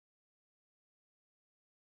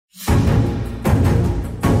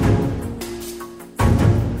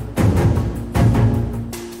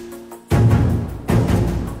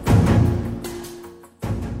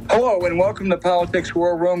Hello and welcome to Politics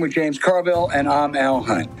War Room with James Carville, and I'm Al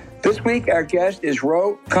Hunt. This week our guest is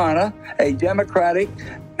Ro Khanna, a Democratic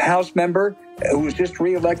House member who was just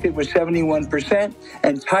reelected with 71%,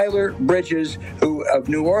 and Tyler Bridges, who of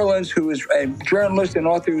New Orleans, who is a journalist and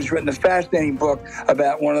author who's written a fascinating book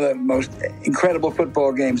about one of the most incredible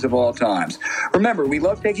football games of all times. Remember, we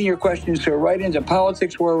love taking your questions, so write into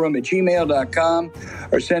politicswarroom@gmail.com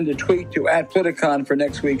or send a tweet to @Politicon for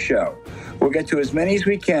next week's show. We'll get to as many as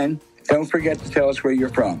we can. Don't forget to tell us where you're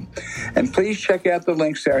from. And please check out the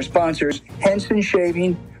links to our sponsors, Henson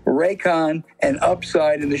Shaving, Raycon, and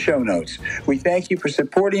Upside in the show notes. We thank you for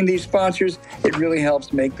supporting these sponsors. It really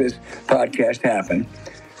helps make this podcast happen.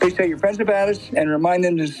 Please tell your friends about us and remind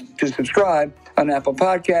them to subscribe on Apple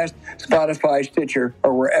Podcasts, Spotify, Stitcher,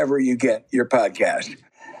 or wherever you get your podcast.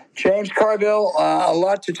 James Carville, a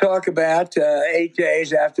lot to talk about 8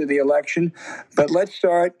 days after the election, but let's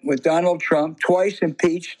start with Donald Trump, twice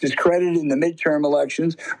impeached, discredited in the midterm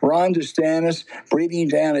elections, Ron DeSantis breathing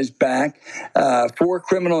down his back, 4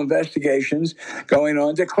 criminal investigations going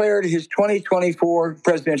on, declared his 2024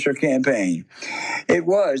 presidential campaign. It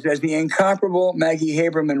was, as the incomparable Maggie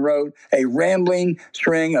Haberman wrote, a rambling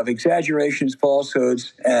string of exaggerations,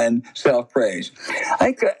 falsehoods, and self-praise.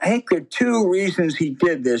 I think there are 2 reasons he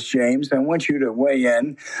did this, James. I want you to weigh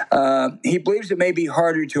in. He believes it may be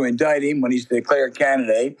harder to indict him when he's the declared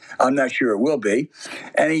candidate. I'm not sure it will be.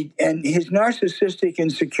 And his narcissistic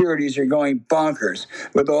insecurities are going bonkers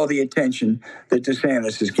with all the attention that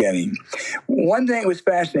DeSantis is getting. One thing was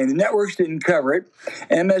fascinating. The networks didn't cover it.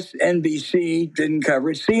 MSNBC didn't cover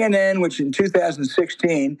it. CNN, which in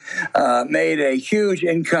 2016 made a huge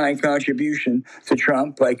in-kind contribution to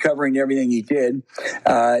Trump by covering everything he did,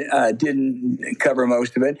 didn't cover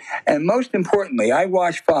most of it. And most importantly, I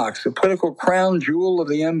watched Fox, the political crown jewel of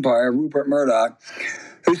the empire, Rupert Murdoch,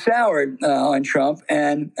 who soured on Trump,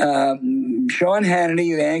 and Sean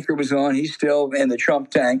Hannity, the anchor, was on. He's still in the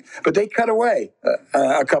Trump tank, but they cut away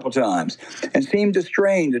a couple times and seemed to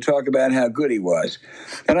strain to talk about how good he was.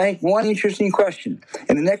 And I think one interesting question,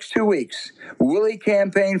 in the next 2 weeks, will he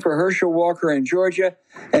campaign for Herschel Walker in Georgia,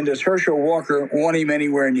 and does Herschel Walker want him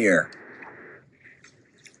anywhere near?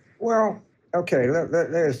 Well, okay,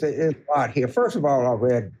 there's a lot here. First of all, I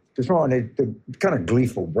read this morning the kind of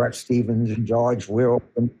gleeful Brett Stevens and George Will.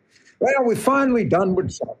 Well, we're finally done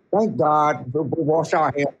with Trump. Thank God. We'll wash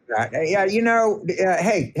our hands of that. Yeah,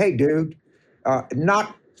 hey, dude,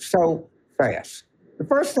 not so fast. The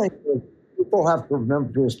first thing is people have to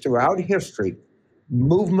remember is throughout history,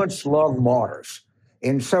 movements love martyrs.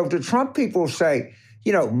 And so the Trump people say,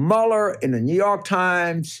 Mueller in the New York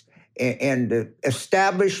Times and the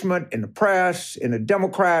establishment and the press and the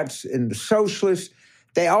Democrats and the socialists,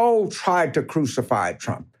 they all tried to crucify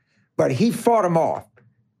Trump. But he fought them off.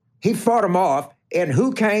 And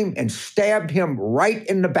who came and stabbed him right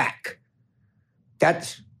in the back?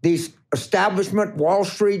 That's these establishment Wall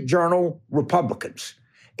Street Journal Republicans.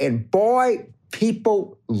 And boy,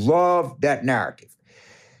 people love that narrative.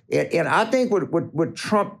 And I think what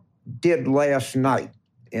Trump did last night,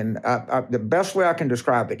 and the best way I can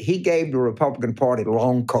describe it, he gave the Republican Party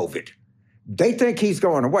long COVID. They think he's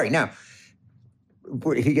going away. Now,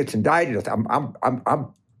 if he gets indicted,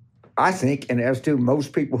 I think, and as do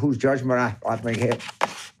most people whose judgment I think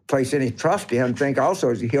have place any trust in, think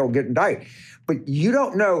also he'll get indicted. But you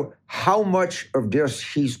don't know how much of this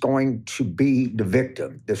he's going to be the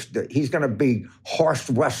victim. He's going to be Horst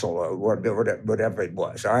Wessel or whatever it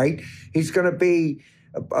was, all right? He's going to be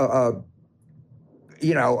a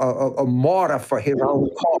martyr for his own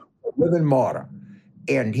cause, a living martyr.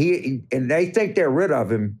 And they think they're rid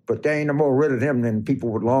of him, but they ain't no more rid of him than people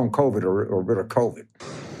with long COVID or rid of COVID.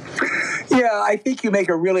 Yeah, I think you make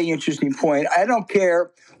a really interesting point. I don't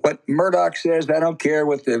care what Murdoch says. I don't care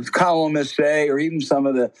what the columnists say or even some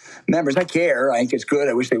of the members. I care. I think it's good.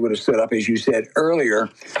 I wish they would have stood up, as you said earlier.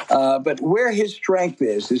 But where his strength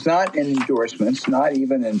is not in endorsements, not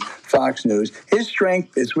even in Fox News. His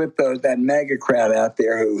strength is with that MAGA crowd out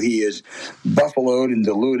there who he has buffaloed and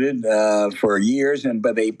diluted for years,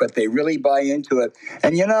 but they really buy into it.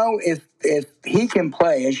 And, if he can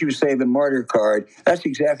play, as you say, the martyr card, that's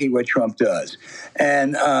exactly what Trump does.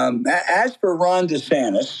 And as for Ron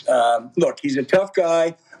DeSantis, look, he's a tough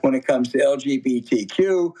guy when it comes to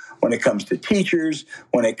LGBTQ, when it comes to teachers,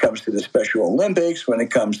 when it comes to the Special Olympics, when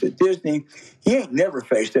it comes to Disney. He ain't never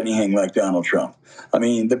faced anything like Donald Trump. I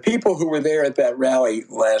mean, the people who were there at that rally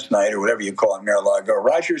last night, or whatever you call it, Mar-a-Lago,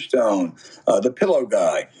 Roger Stone, the Pillow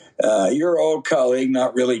Guy, your old colleague,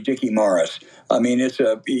 not really Dickie Morris. I mean, it's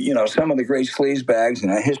some of the great sleazebags in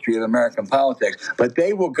the history of American politics, but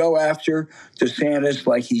they will go after DeSantis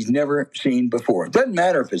like he's never seen before. It doesn't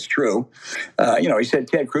matter if it's true. He said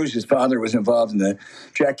Ted Cruz's father was involved in the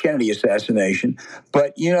Jack Kennedy assassination,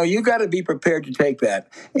 but you got to be prepared to take that.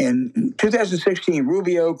 In 2016,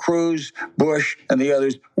 Rubio, Cruz, Bush, and the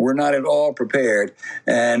others were not at all prepared,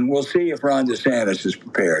 and we'll see if Ron DeSantis is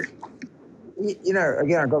prepared.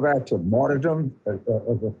 Again, I go back to martyrdom as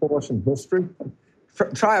a force in history.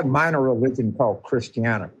 Try a minor religion called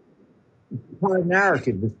Christianity. The entire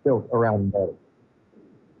narrative is built around martyrdom.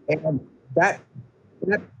 And that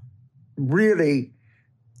really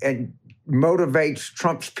motivates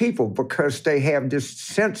Trump's people because they have this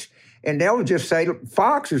sense, and they'll just say,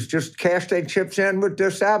 Fox is just cash their chips in with the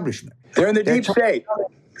establishment. They're in the deep state.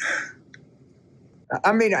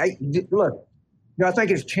 I mean, look, I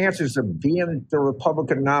think his chances of being the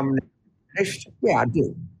Republican nominee, yeah, I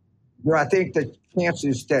do. I think the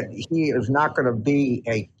chances that he is not going to be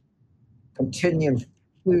a continuing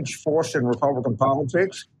huge force in Republican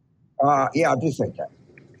politics, yeah, I do think that.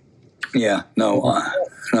 Yeah, no,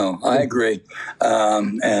 I agree.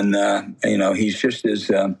 He's just as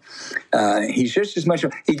much.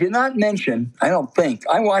 He did not mention, I don't think,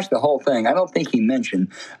 I watched the whole thing. I don't think he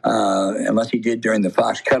mentioned, unless he did during the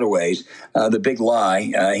Fox cutaways, the big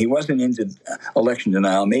lie. He wasn't into election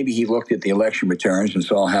denial. Maybe he looked at the election returns and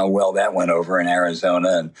saw how well that went over in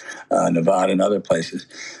Arizona and Nevada and other places.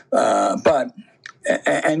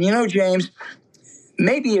 James,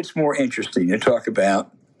 maybe it's more interesting to talk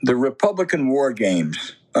about the Republican war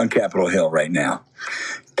games on Capitol Hill right now.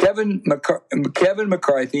 Kevin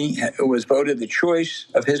McCarthy was voted the choice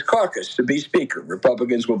of his caucus to be Speaker.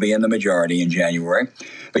 Republicans will be in the majority in January.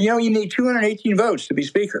 But, you need 218 votes to be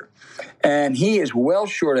Speaker. And he is well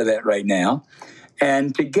short of that right now.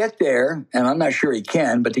 And to get there, and I'm not sure he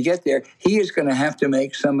can, but to get there, he is going to have to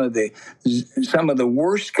make some of the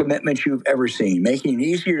worst commitments you've ever seen, making it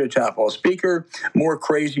easier to topple Speaker, more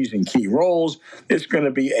crazies in key roles. It's going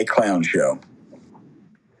to be a clown show.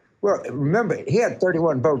 Well, remember, he had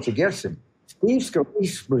 31 votes against him. Steve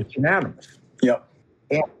Scalise was unanimous. Yep.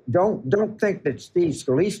 And don't think that Steve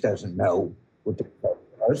Scalise doesn't know what the vote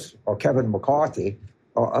was, or Kevin McCarthy,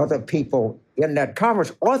 or other people in that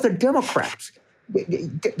Congress, or the Democrats.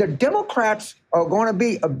 The Democrats are going to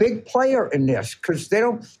be a big player in this because they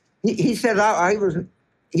don't. He said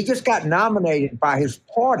he just got nominated by his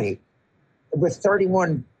party with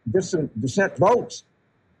 31 dissent votes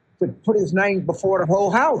to put his name before the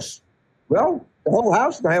whole House. Well, the whole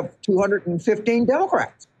House is going to have 215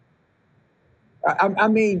 Democrats. I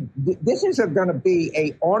mean, this is going to be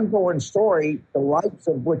an ongoing story, the likes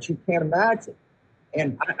of which you can't imagine.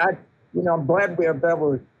 And I'm glad we are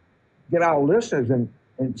able to get our listeners and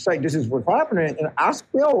say this is what's happening. And I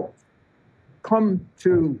still come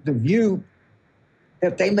to the view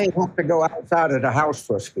that they may have to go outside of the House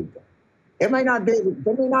for a speaker. They may not be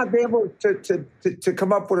able to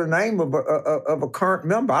come up with a name of a current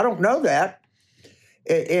member. I don't know that.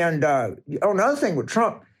 And another thing with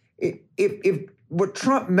Trump, if what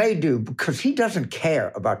Trump may do, because he doesn't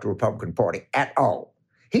care about the Republican Party at all,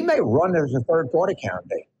 he may run as a third party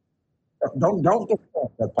candidate. Don't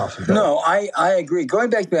discount that possibility. No, I agree.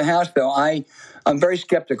 Going back to the House, though, I'm very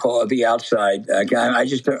skeptical of the outside guy.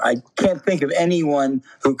 I can't think of anyone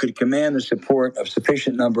who could command the support of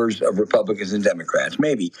sufficient numbers of Republicans and Democrats.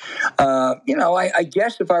 Maybe, I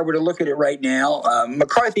guess if I were to look at it right now,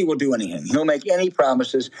 McCarthy will do anything. He'll make any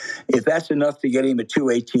promises. If that's enough to get him a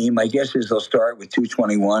 218, my guess is they'll start with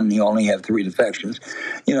 221. He'll only have 3 defections.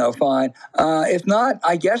 Fine. If not,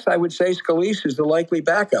 I guess I would say Scalise is the likely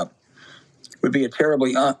backup. Would be a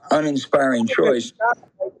terribly uninspiring choice.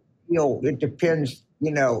 It depends,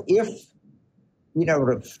 if,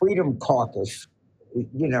 the Freedom Caucus,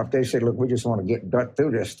 if they say, look, we just want to get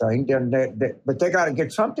through this thing, then but they got to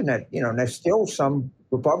get something that, there's still some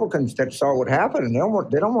Republicans that saw what happened and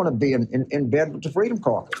they don't want to be in bed with the Freedom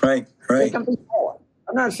Caucus. Right. It can be hard.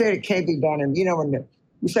 I'm not saying it can't be done. And, when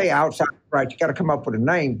you say outside, right, you got to come up with a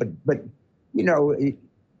name, but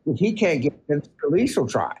if he can't get it, Scalise will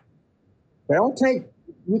try.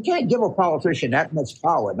 You can't give a politician that much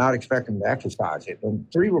power and not expect him to exercise it. And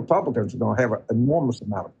 3 Republicans are going to have an enormous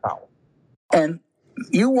amount of power. And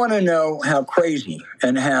you want to know how crazy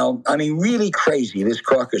and really crazy this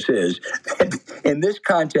caucus is. In this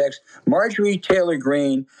context, Marjorie Taylor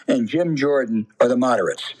Greene and Jim Jordan are the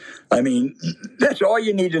moderates. That's all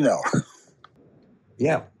you need to know.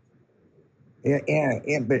 Yeah.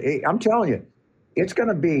 But I'm telling you, it's going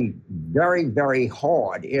to be very, very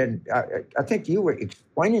hard. And I think you were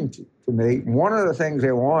explaining to me, one of the things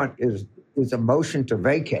they want is a motion to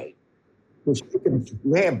vacate, which they can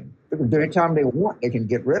do anytime they want. They can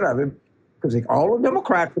get rid of him because all the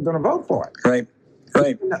Democrats are going to vote for it. Right.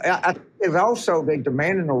 Right. I think there's also, they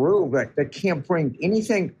demanding a rule that they can't bring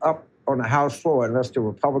anything up on the House floor unless the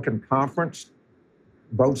Republican conference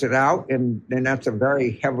votes it out, and then that's a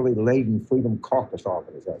very heavily laden Freedom Caucus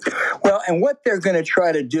organization. Well, and what they're going to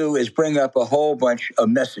try to do is bring up a whole bunch of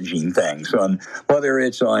messaging things on whether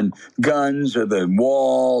it's on guns or the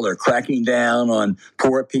wall or cracking down on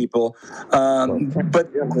poor people. But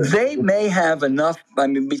they may have enough, I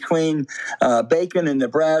mean, between Bacon in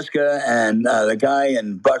Nebraska and the guy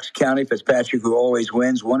in Bucks County, Fitzpatrick, who always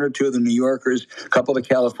wins, one or two of the New Yorkers, a couple of the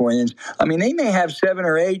Californians. I mean, they may have 7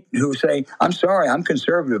 or 8 who say, I'm sorry, I'm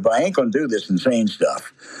conservative, but I ain't going to do this insane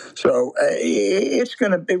stuff. So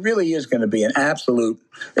it really is going to be an absolute,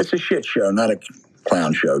 it's a shit show, not a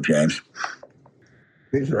clown show, James.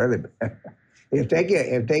 It's really bad. If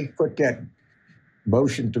they put that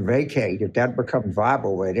motion to vacate, if that becomes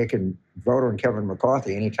viable, where they can vote on Kevin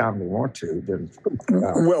McCarthy anytime they want to, then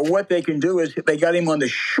well, what they can do is they got him on the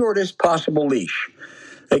shortest possible leash.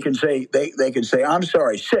 They can say, I'm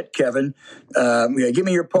sorry, sit, Kevin. Give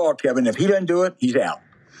me your paw, Kevin. If he doesn't do it, he's out.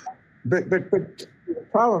 But the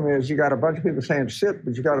problem is you got a bunch of people saying sit,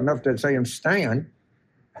 but you got enough that saying stand.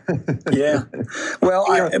 Yeah.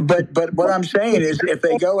 Well, but what I'm saying is if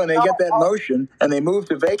they go and they get that motion and they move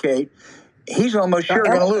to vacate, he's almost sure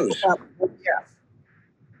going to lose. Yeah.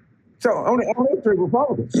 So only 3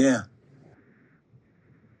 Republicans. Yeah.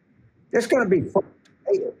 It's going to be fun.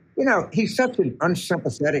 You know, he's such an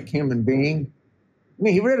unsympathetic human being. I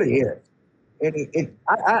mean, he really is.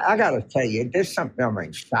 I got to tell you, there's something, I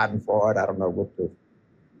mean, schadenfreude. I don't know what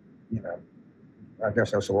I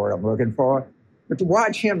guess that's the word I'm looking for. But to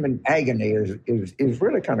watch him in agony is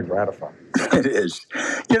really kind of gratifying. It is.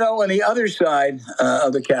 You know, on the other side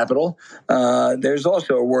of the Capitol, there's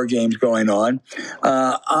also war games going on.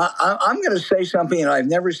 I'm going to say something I've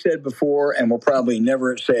never said before and will probably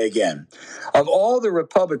never say again. Of all the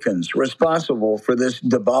Republicans responsible for this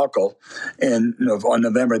debacle on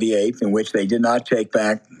November the 8th, in which they did not take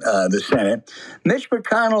back the Senate, Mitch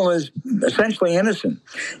McConnell is essentially innocent.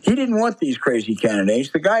 He didn't want these crazy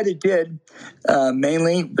candidates. The guy that did,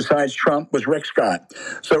 mainly besides Trump, was Rick Scott.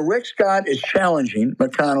 So Rick Scott is challenging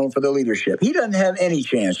McConnell for the leadership. He doesn't have any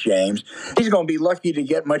chance, James. He's going to be lucky to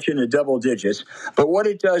get much into double digits. But what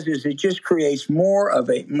it does is it just creates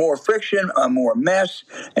more friction, more mess,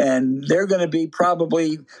 and they're going to be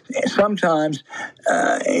probably sometimes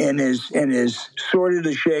in as sordid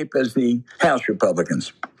a shape as the House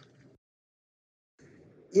Republicans.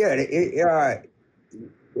 Yeah,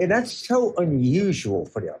 and that's so unusual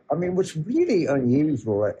for them. I mean, what's really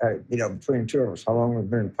unusual, between the two of us, how long we've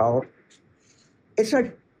been in politics, it's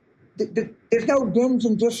like there's no dims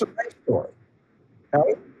and disarray story.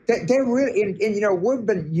 Right? They're really, and we've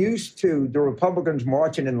been used to the Republicans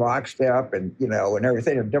marching in lockstep and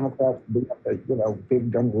everything, and Democrats being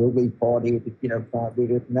big unruly party, trying to do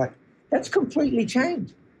this and that. That's completely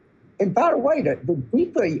changed. And by the way, the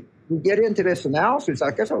deeper you get into this analysis,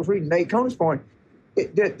 I guess I was reading Nate Cohn's point.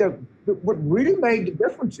 What really made the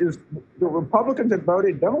difference is the Republicans that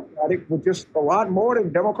voted Democratic were just a lot more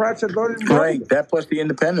than Democrats that voted Republican. Right, that plus the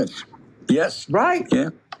independents. Yes. Right.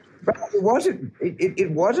 Yeah. But it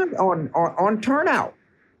wasn't on turnout.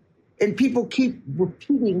 And people keep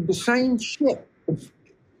repeating the same shit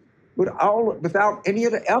without any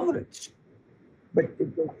of the evidence. But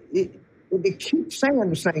they keep saying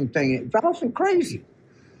the same thing. It drives me crazy.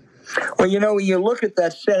 Well, when you look at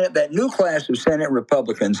that Senate, that new class of Senate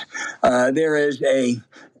Republicans, there is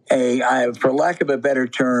for lack of a better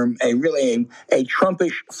term, a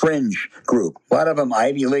Trumpish fringe group. A lot of them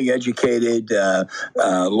Ivy League educated,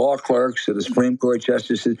 law clerks of the Supreme Court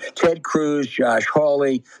justices, Ted Cruz, Josh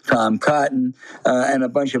Hawley, Tom Cotton, and a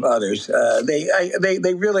bunch of others.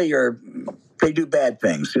 They really are. They do bad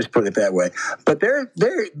things, just put it that way. But they're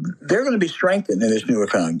going to be strengthened in this new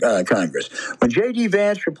Congress. When J.D.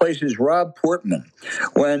 Vance replaces Rob Portman,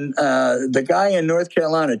 when the guy in North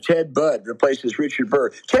Carolina, Ted Budd, replaces Richard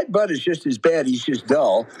Burr, Ted Budd is just as bad. He's just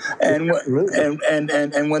dull. And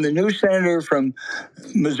when the new senator from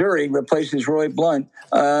Missouri replaces Roy Blunt,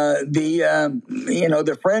 the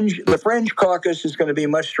fringe caucus is going to be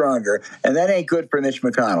much stronger, and that ain't good for Mitch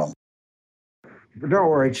McConnell. But don't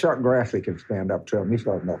worry, Chuck Grassley can stand up to him. He's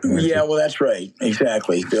got enough. Yeah, well, that's right.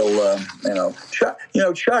 Exactly. Bill,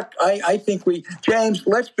 Chuck, I think James,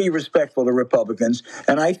 let's be respectful to Republicans.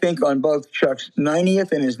 And I think on both Chuck's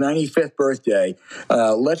 90th and his 95th birthday,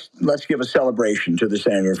 let's give a celebration to the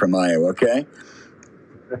senator from Iowa, okay?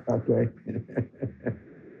 Okay.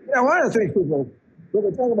 One of the things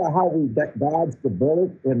people talk about how we dodged the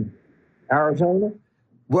bullet in Arizona.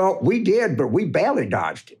 Well, we did, but we barely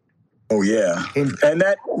dodged it. Oh, yeah. And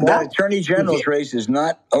that attorney general's race is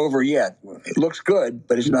not over yet. It looks good,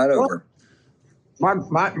 but it's not over.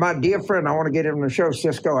 My dear friend, I want to get him on the show,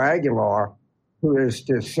 Cisco Aguilar, who is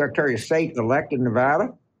the Secretary of State elected in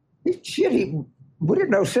Nevada. We didn't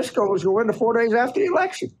know Cisco was going to win the 4 days after the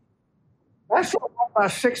election. That's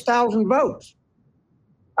about 6,000 votes.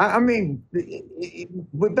 I mean,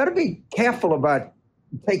 we better be careful about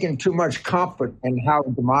taking too much comfort in how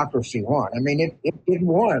democracy won. I mean, it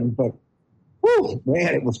won, but whew,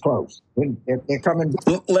 man, it was close. They're coming.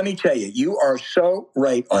 Let me tell you, you are so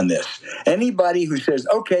right on this. Anybody who says,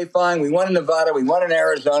 okay, fine, we won in Nevada, we won in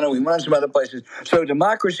Arizona, we won in some other places, so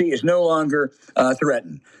democracy is no longer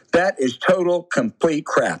threatened. That is total, complete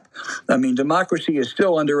crap. I mean, democracy is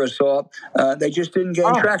still under assault. They just didn't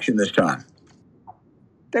gain traction this time.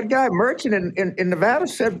 That guy Merchant in Nevada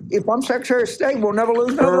said, if I'm Secretary of State, we'll never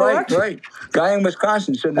lose another election. Right. Guy in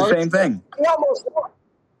Wisconsin said the same thing. He almost won.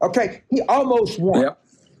 Okay, he almost won.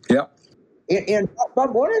 Yep.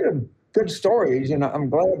 But one of the good stories, and I'm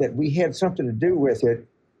glad that we had something to do with it,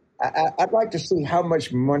 I'd like to see how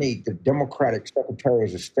much money the Democratic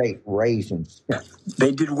Secretaries of State raised and spent.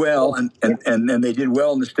 They did well, and they did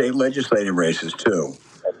well in the state legislative races, too.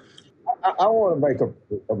 I want to make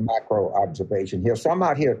a macro observation here. So I'm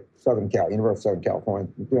out here at University of Southern California,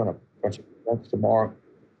 doing a bunch of events tomorrow.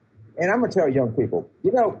 And I'm going to tell young people,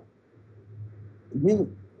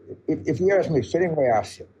 if you ask me sitting where I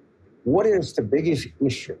sit, what is the biggest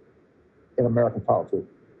issue in American politics?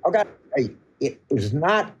 It is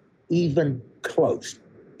not even close.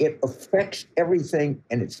 It affects everything,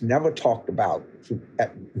 and it's never talked about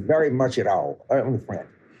very much at all, my friend.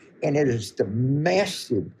 And it is the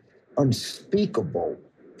massive, unspeakable,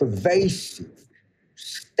 pervasive,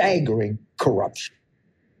 staggering corruption.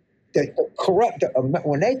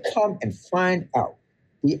 When they come and find out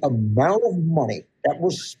the amount of money that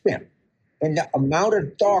was spent and the amount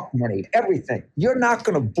of dark money, everything, you're not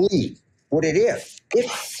going to believe what it is.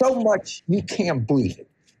 It's so much you can't believe it.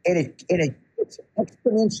 And it's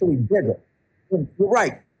exponentially bigger. And you're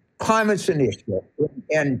right, climate's an issue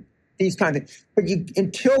and these kinds of things. But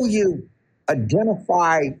until you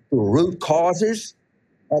identify the root causes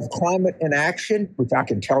of climate inaction, which I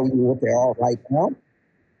can tell you what they are right now,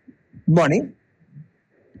 money,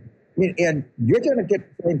 and you're going to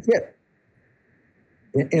get the same hit.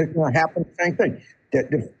 It's going to happen the same thing.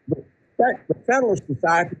 The Federalist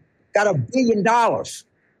Society got $1 billion.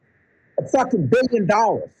 A fucking $1 billion.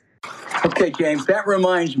 Okay, James, that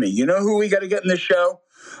reminds me. You know who we got to get in the show?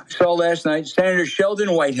 I saw last night Senator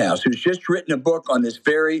Sheldon Whitehouse, who's just written a book on this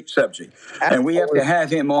very subject. Absolutely. And we have to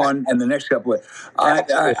have him on in the next couple of...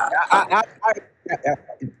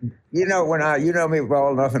 you know me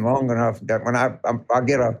well enough and long enough that when I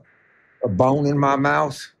get a bone in my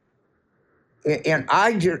mouth, and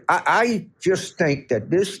I just think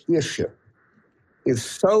that this issue is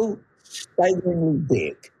so staggeringly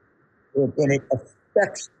big, and it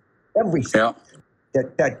affects everything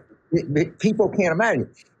that people can't imagine.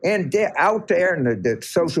 And they're out there, and the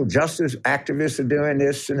social justice activists are doing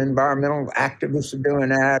this, and environmental activists are doing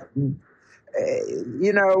that. And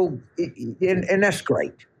that's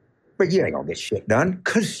great. But you ain't going to get shit done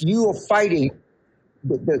because you are fighting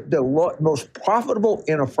the most profitable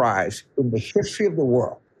enterprise in the history of the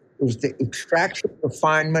world. Is the extraction,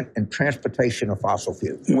 refinement, and transportation of fossil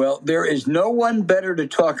fuels. Well, there is no one better to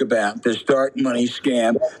talk about this dark money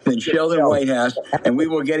scam than Sheldon Whitehouse, and we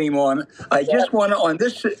will get him on. I just want to on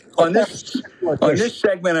this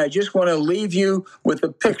segment, I just want to leave you with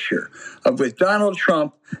a picture with Donald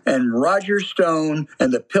Trump and Roger Stone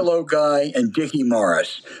and the Pillow Guy and Dickie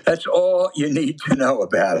Morris. That's all you need to know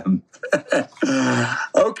about him.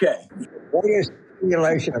 Okay. What is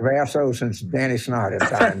simulation of assholes since Danny Snyder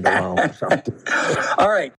signed alone or something?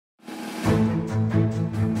 All right.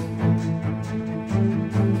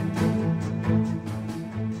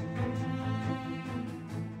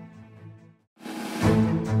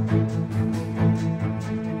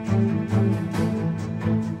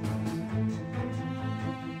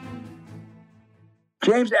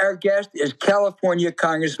 James, our guest is California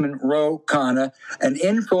Congressman Ro Khanna, an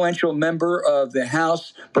influential member of the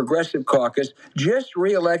House Progressive Caucus, just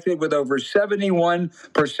reelected with over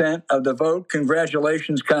 71% of the vote.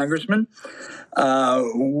 Congratulations, Congressman.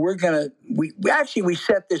 We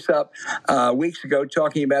set this up weeks ago,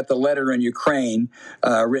 talking about the letter in Ukraine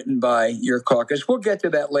written by your caucus. We'll get to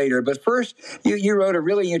that later. But first, you wrote a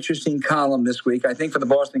really interesting column this week, I think, for the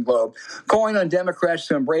Boston Globe, calling on Democrats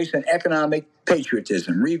to embrace an economic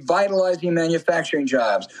patriotism, revitalizing manufacturing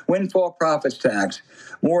jobs, windfall profits tax,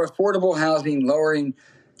 more affordable housing, lowering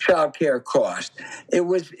child care cost. It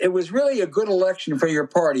was really a good election for your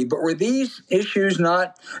party, but were these issues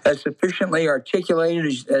not as sufficiently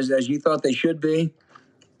articulated as you thought they should be?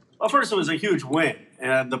 Well, first, it was a huge win,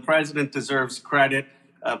 and the president deserves credit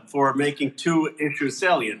for making two issues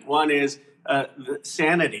salient. One is the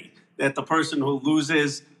sanity, that the person who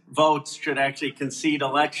loses votes should actually concede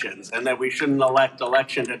elections, and that we shouldn't elect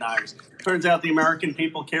election deniers. Turns out the American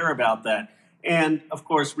people care about that. And, of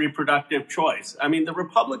course, reproductive choice. I mean, the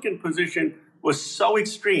Republican position was so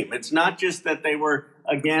extreme. It's not just that they were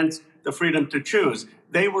against the freedom to choose.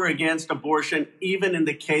 They were against abortion, even in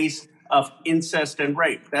the case of incest and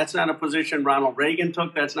rape. That's not a position Ronald Reagan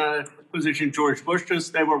took. That's not a position George Bush took.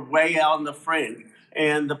 They were way out on the fringe.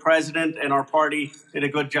 And the president and our party did a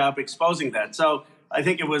good job exposing that. So I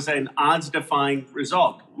think it was an odds-defying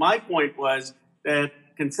result. My point was that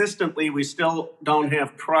consistently we still don't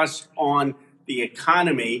have trust on the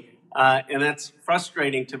economy, and that's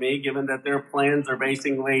frustrating to me, given that their plans are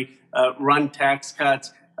basically run tax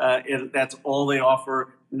cuts, and that's all they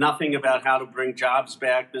offer. Nothing about how to bring jobs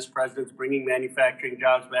back. This president's bringing manufacturing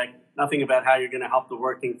jobs back. Nothing about how you're going to help the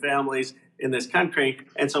working families in this country.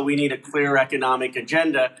 And so we need a clear economic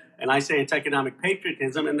agenda. And I say it's economic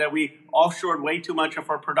patriotism, and that we offshored way too much of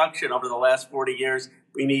our production over the last 40 years.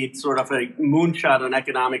 We need sort of a moonshot on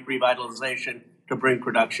economic revitalization to bring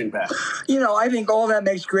production back. I think all that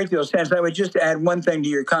makes a great deal of sense. I would just add one thing to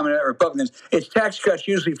your comment about Republicans. It's tax cuts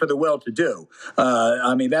usually for the well-to-do.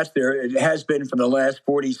 That's there. It has been for the last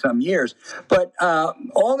 40-some years. But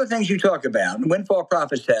all the things you talk about, windfall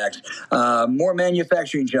profits tax, more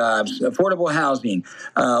manufacturing jobs, affordable housing,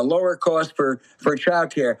 lower cost for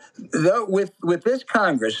child care. Though with this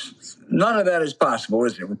Congress, none of that is possible,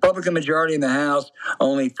 is it? Republican majority in the House,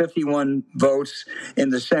 only 51 votes in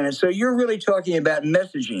the Senate. So you're really talking about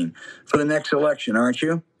messaging for the next election, aren't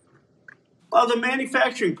you? Well, the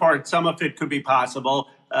manufacturing part, some of it could be possible.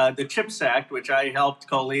 The CHIPS Act, which I helped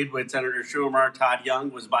co-lead with Senator Schumer, Todd Young,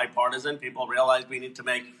 was bipartisan. People realized we need to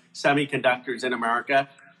make semiconductors in America.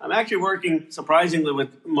 I'm actually working, surprisingly,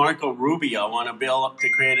 with Marco Rubio on a bill to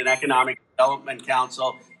create an economic development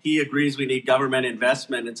council. He agrees we need government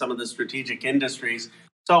investment in some of the strategic industries.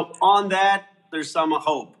 So on that, there's some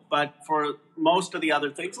hope. But for most of the other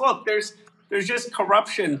things, look, there's just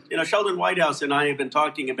corruption. Sheldon Whitehouse and I have been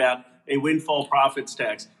talking about a windfall profits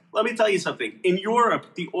tax. Let me tell you something. In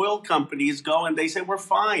Europe, the oil companies go and they say, we're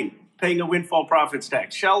fine paying a windfall profits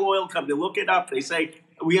tax. Shell Oil Company, look it up. They say,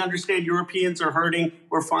 we understand Europeans are hurting.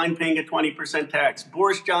 We're fine paying a 20% tax.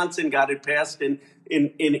 Boris Johnson got it passed in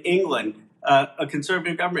England, a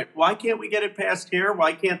conservative government. Why can't we get it passed here?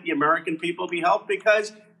 Why can't the American people be helped?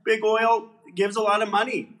 Because big oil gives a lot of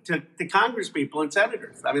money to Congress people and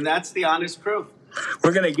senators. I mean, that's the honest truth.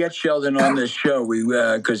 We're going to get Sheldon on this show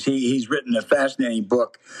because he's written a fascinating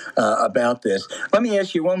book about this. Let me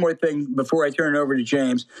ask you one more thing before I turn it over to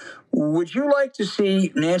James. Would you like to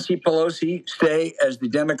see Nancy Pelosi stay as the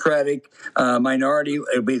Democratic minority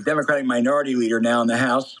leader now in the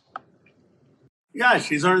House? Yeah,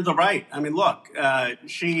 she's earned the right. I mean, look,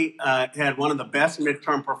 she had one of the best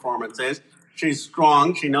midterm performances. She's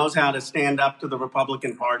strong. She knows how to stand up to the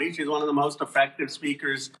Republican Party. She's one of the most effective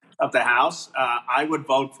speakers of the House. I would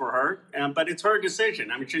vote for her, but it's her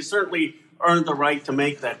decision. I mean, she certainly earned the right to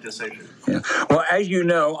make that decision. Yeah. Well, as you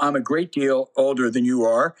know, I'm a great deal older than you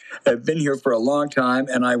are. I've been here for a long time,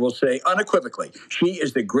 and I will say unequivocally, she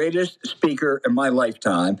is the greatest speaker in my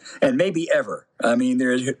lifetime, and maybe ever. I mean,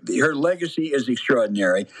 her legacy is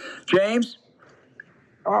extraordinary. James?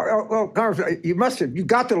 Well, you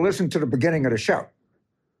got to listen to the beginning of the show,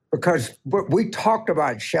 because we talked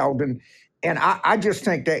about Sheldon, and I just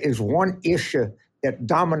think there is one issue that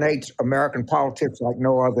dominates American politics like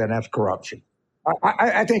no other, and that's corruption.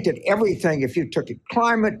 I think that everything, if you took it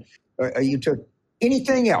climate, you took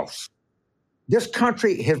anything else, this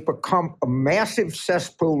country has become a massive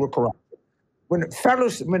cesspool of corruption. When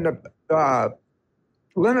the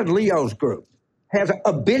Leonard Leo's group has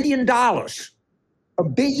 $1 billion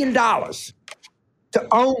to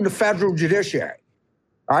own the federal judiciary.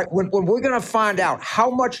 All right, when we're going to find out how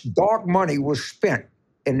much dark money was spent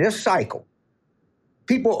in this cycle,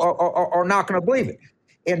 people are not going to believe it.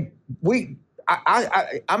 And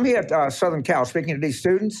I'm here at Southern Cal speaking to these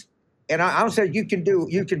students, and I'm saying you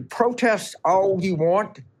can protest all you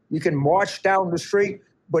want, you can march down the street,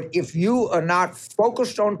 but if you are not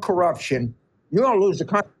focused on corruption, you're going to lose the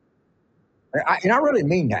country. And I really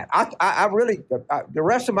mean that. I really, the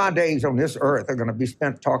rest of my days on this earth are going to be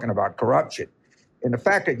spent talking about corruption. And the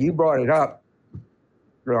fact that you brought it up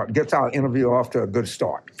gets our interview off to a good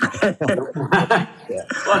start. Yeah.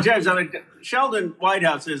 Well, James, Sheldon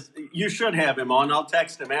Whitehouse says you should have him on. I'll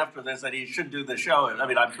text him after this that he should do the show. I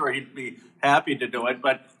mean, I'm sure he'd be happy to do it.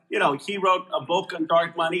 But, he wrote a book on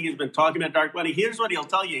dark money. He's been talking about dark money. Here's what he'll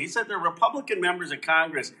tell you. He said there are Republican members of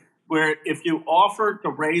Congress where if you offer to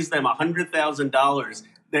raise them $100,000,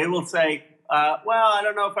 they will say, well, I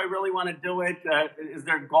don't know if I really want to do it. Is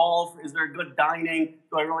there golf? Is there good dining?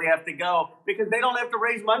 Do I really have to go? Because they don't have to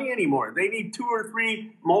raise money anymore. They need 2 or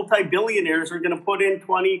 3 multi-billionaires who are going to put in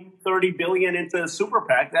 20, 30 billion into a super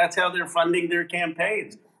PAC. That's how they're funding their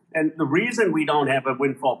campaigns. And the reason we don't have a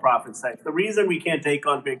windfall profits tax, the reason we can't take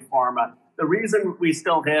on big pharma, the reason we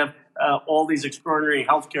still have all these extraordinary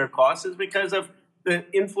healthcare costs is because of the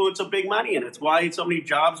influence of big money. And it's why so many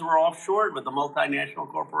jobs were offshored with the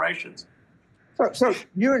multinational corporations. So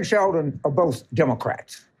you and Sheldon are both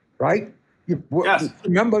Democrats, right? Yes.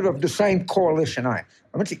 You're members of the same coalition I am.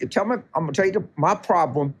 I'm going to tell you my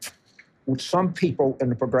problem with some people in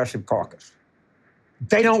the Progressive Caucus.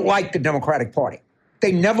 They don't like the Democratic Party.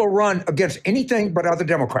 They never run against anything but other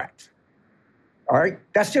Democrats. All right?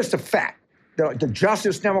 That's just a fact. The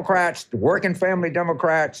Justice Democrats, the Working Family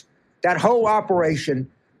Democrats, that whole operation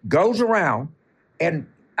goes around, and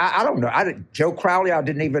I don't know. Joe Crowley, I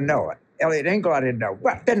didn't even know it. Elliot Engel, I didn't know.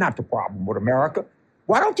 Well, they're not the problem with America.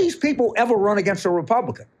 Why don't these people ever run against a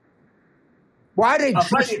Republican? Why do they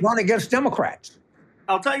just run against Democrats?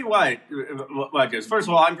 I'll tell you why. First of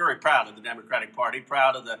all, I'm very proud of the Democratic Party,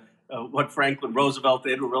 proud of what Franklin Roosevelt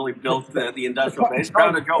did, who really built the industrial base,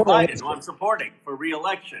 proud of Joe Biden, who I'm supporting for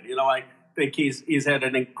re-election. I think he's had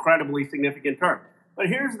an incredibly significant term. But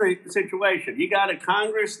here's the situation. You got a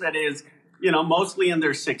Congress that is, mostly in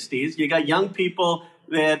their 60s. You got young people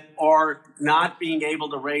that are not being able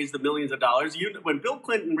to raise the millions of dollars. When Bill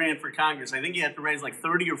Clinton ran for Congress, I think he had to raise like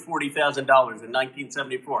 $30,000 or $40,000 in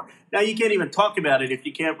 1974. Now you can't even talk about it if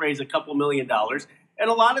you can't raise a couple $1 million. And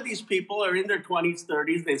a lot of these people are in their 20s,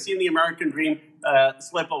 30s. They've seen the American dream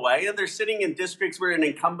slip away, and they're sitting in districts where an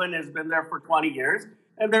incumbent has been there for 20 years.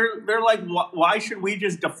 And they're like, why should we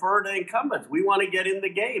just defer to incumbents? We want to get in the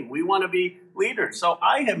game. We want to be leaders. So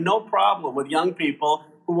I have no problem with young people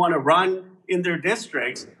who want to run in their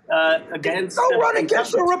districts against. Go run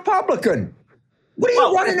against a Republican. What are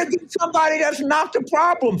you running against somebody that's not the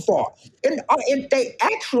problem for? And they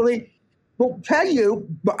actually will tell you,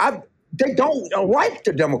 they don't like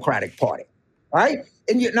the Democratic Party, right?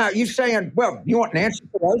 And you're saying, well, you want Nancy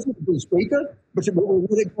Pelosi to be Speaker, but what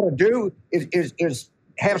they're going to do is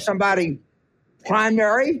have somebody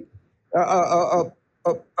primary, a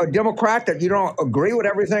Democrat that you don't agree with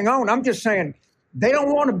everything on. I'm just saying they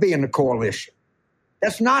don't want to be in the coalition.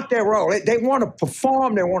 That's not their role. They want to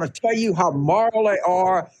perform. They want to tell you how moral they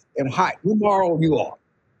are and how immoral you are.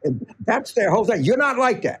 And that's their whole thing. You're not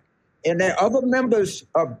like that. And there are other members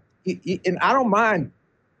of, and I don't mind,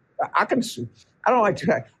 I don't like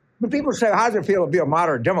to, when people say, how does it feel to be a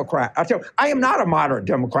moderate Democrat? I tell you, I am not a moderate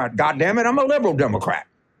Democrat. God damn it, I'm a liberal Democrat.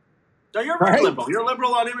 So you're very liberal. You're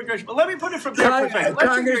liberal on immigration. But let me put it from their perspective.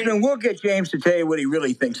 Congressman, we'll get James to tell you what he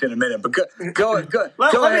really thinks in a minute. But go ahead, bro.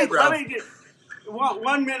 Let me get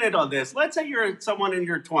 1 minute on this. Let's say you're someone in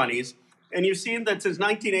your 20s, and you've seen that since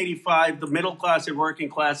 1985, the middle class and working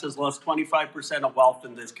class has lost 25% of wealth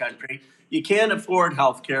in this country. You can't afford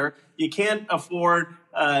health care. You can't afford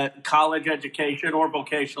college education or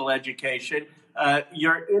vocational education.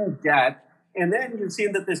 You're in debt. And then you've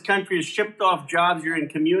seen that this country has shipped off jobs. You're in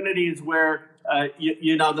communities where,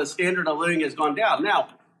 the standard of living has gone down. Now,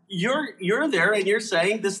 you're there and you're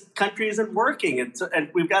saying this country isn't working and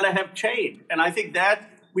we've got to have change. And I think that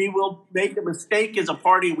we will make a mistake as a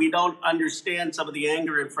party. We don't understand some of the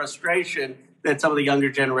anger and frustration that some of the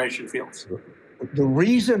younger generation feels. The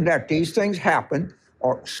reason that these things happen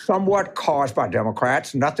are somewhat caused by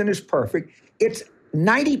Democrats. Nothing is perfect. It's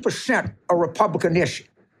 90% a Republican issue.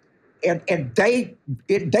 And they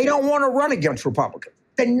don't want to run against Republicans.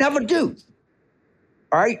 They never do.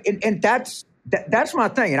 All right, and that's my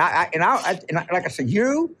thing. And I like I said,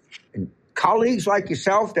 you and colleagues like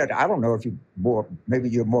yourself that I don't know if maybe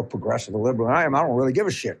you're more progressive or liberal than I am. I don't really give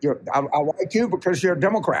a shit. I like you because you're a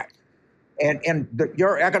Democrat, and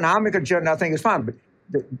your economic agenda I think is fine. But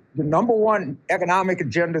the number one economic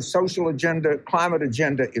agenda, social agenda, climate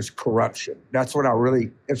agenda is corruption. That's what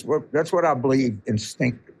that's what I believe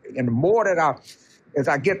instinctively. And the more that as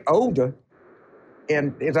I get older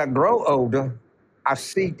and as I grow older, I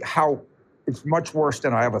see how it's much worse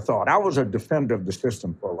than I ever thought. I was a defender of the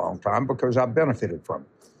system for a long time because I benefited from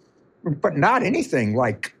it, but not anything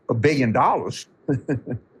like $1 billion.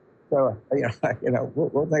 So,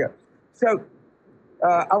 we'll think of. So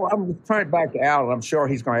I'm turning back to Al. I'm sure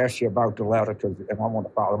he's going to ask you about the letter, and I want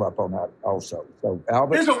to follow up on that also. So,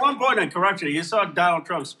 Albert? There's one point on corruption. You saw Donald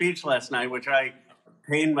Trump's speech last night, which I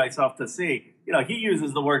pained myself to see. He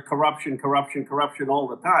uses the word corruption all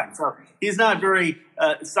the time. So he's not very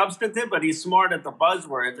substantive, but he's smart at the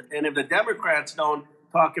buzzwords. And if the Democrats don't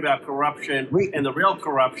talk about corruption and the real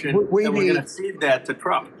corruption, then we're going to cede that to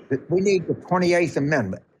Trump. We need the 28th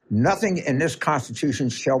Amendment. Nothing in this Constitution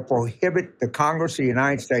shall prohibit the Congress of the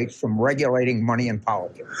United States from regulating money and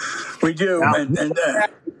politics. We do. Now,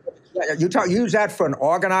 use that for an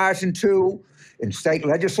organizing tool in state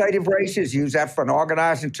legislative races, use that for an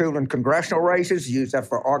organizing tool in congressional races, use that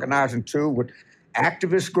for organizing tool with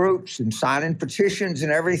activist groups and signing petitions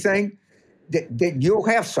and everything, that you'll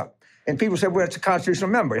have some. And people say, well, it's a constitutional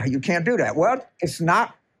amendment. You can't do that. Well, it's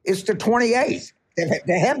not. It's the 28th.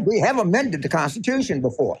 We have amended the Constitution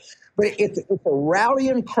before. But it's a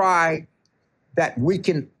rallying cry that we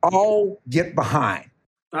can all get behind.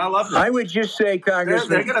 I love that. I would just say, Congressman,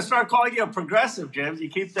 they're going to start calling you a progressive, James. You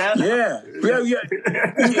keep that? Yeah.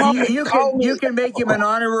 You can make him an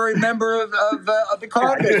honorary member of the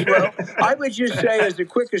caucus. Well, I would just say, as a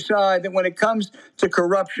quick aside, that when it comes to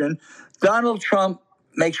corruption, Donald Trump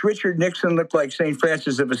makes Richard Nixon look like St.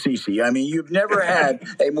 Francis of Assisi. I mean, you've never had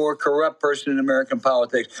a more corrupt person in American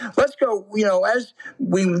politics. Let's go, as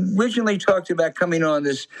we originally talked about coming on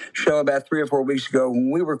this show about 3 or 4 weeks ago,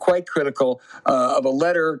 when we were quite critical of a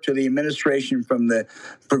letter to the administration from the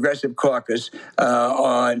Progressive Caucus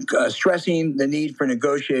on stressing the need for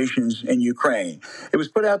negotiations in Ukraine. It was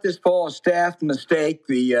put out this fall, a staff mistake,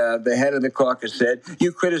 the head of the caucus said.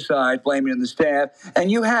 You criticized, blaming the staff,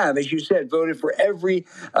 and you have, as you said, voted for every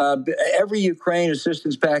Ukraine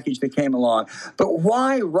assistance package that came along. But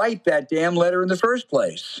why write that damn letter in the first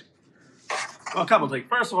place? Well, a couple of things.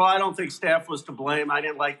 First of all, I don't think staff was to blame. I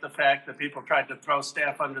didn't like the fact that people tried to throw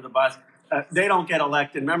staff under the bus. They don't get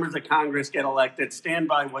elected. Members of Congress get elected. Stand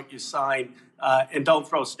by what you sign and don't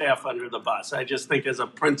throw staff under the bus. I just think as a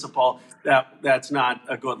principle that's not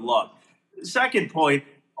a good look. Second point,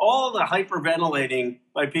 all the hyperventilating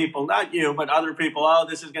by people, not you, but other people,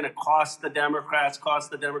 this is going to cost the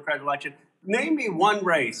Democrat election. Name me one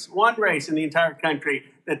race in the entire country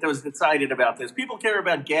that was decided about this. People care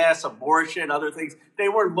about gas, abortion, other things. They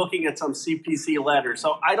weren't looking at some CPC letter.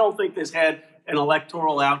 So I don't think this had an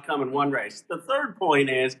electoral outcome in one race. The third point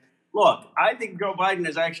is, look, I think Joe Biden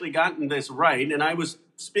has actually gotten this right. And I was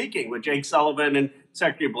speaking with Jake Sullivan and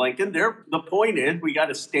Secretary Blinken. The point is we got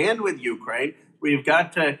to stand with Ukraine. We've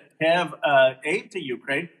got to have aid to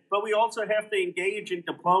Ukraine, but we also have to engage in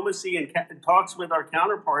diplomacy and talks with our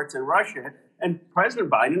counterparts in Russia. And President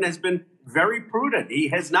Biden has been very prudent. He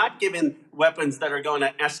has not given weapons that are going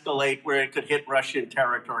to escalate where it could hit Russian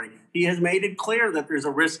territory. He has made it clear that there's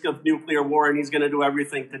a risk of nuclear war, and he's going to do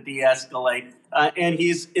everything to de-escalate. And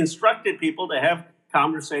he's instructed people to have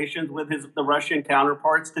conversations with the Russian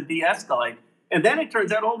counterparts to de-escalate. And then it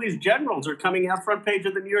turns out all these generals are coming out front page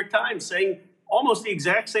of the New York Times saying almost the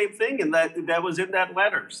exact same thing, and that was in that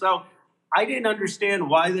letter. So I didn't understand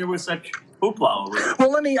why there was such hoopla over it.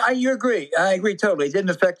 Well, you agree. I agree totally. It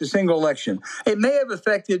didn't affect a single election. It may have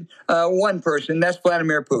affected one person, that's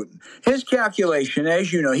Vladimir Putin. His calculation,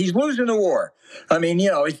 as you know, he's losing the war. I mean,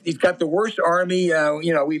 he's got the worst army,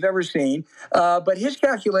 we've ever seen. But his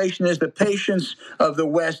calculation is the patience of the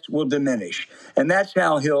West will diminish. And that's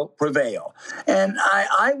how he'll prevail. And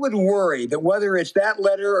I would worry that whether it's that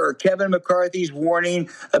letter or Kevin McCarthy's warning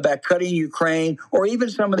about cutting Ukraine, or even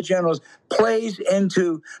some of the generals, plays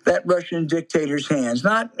into that Russian dictator's hands.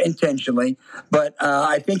 Not intentionally, but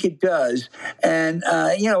I think it does. And,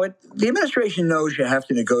 the administration knows you have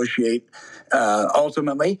to negotiate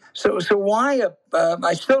ultimately. So why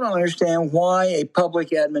I still don't understand why a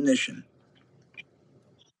public admonition.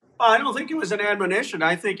 Well, I don't think it was an admonition.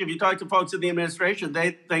 I think if you talk to folks in the administration,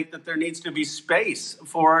 they think that there needs to be space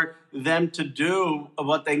for them to do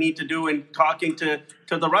what they need to do in talking to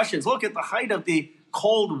the Russians. Look, at the height of the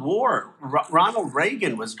Cold War, Ronald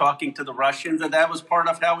Reagan was talking to the Russians, and that was part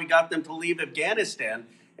of how we got them to leave Afghanistan.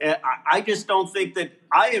 I just don't think that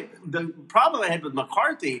the problem I had with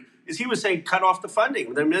McCarthy is he was saying cut off the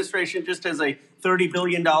funding. The administration just has a $30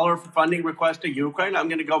 billion funding request to Ukraine. I'm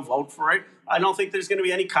going to go vote for it. I don't think there's going to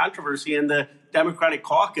be any controversy in the Democratic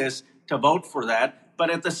caucus to vote for that. But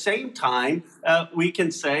at the same time, we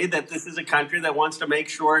can say that this is a country that wants to make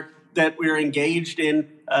sure that we're engaged in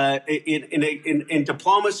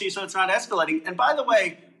diplomacy so it's not escalating. And by the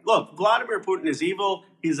way, look, Vladimir Putin is evil.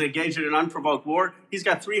 He's engaged in an unprovoked war. He's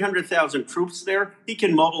got 300,000 troops there. He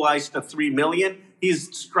can mobilize to 3 million.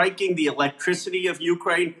 He's striking the electricity of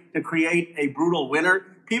Ukraine to create a brutal winter.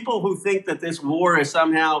 People who think that this war is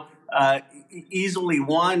somehow easily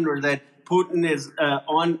won or that Putin is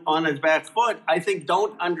on his back foot, I think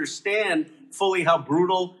don't understand fully how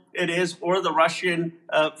brutal it is, or the Russian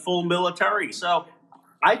full military. So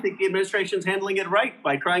I think the administration's handling it right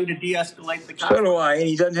by trying to de-escalate the conflict. So do I, and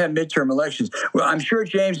he doesn't have midterm elections. Well, I'm sure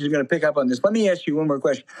James is going to pick up on this. Let me ask you one more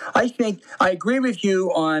question. I think I agree with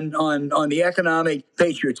you on the economic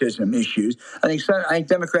patriotism issues. I think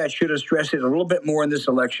Democrats should have stressed it a little bit more in this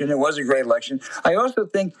election. It was a great election. I also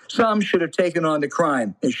think some should have taken on the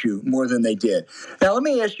crime issue more than they did. Now, let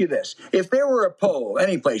me ask you this. If there were a poll,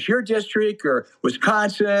 any place, your district or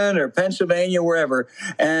Wisconsin or Pennsylvania, wherever,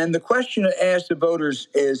 and the question asked the voters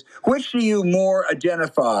is, which do you more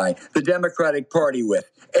identify the Democratic Party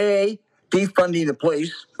with? A, defunding the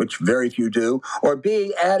police, which very few do, or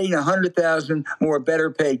B, adding 100,000 more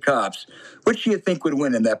better paid cops. Which do you think would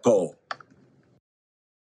win in that poll?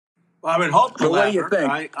 Well, I would hope the latter. What do you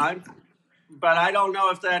think? But I don't know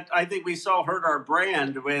if that. I think we so hurt our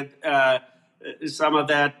brand with some of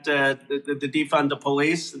that, the defund the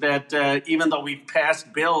police, that even though we've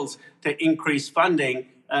passed bills to increase funding,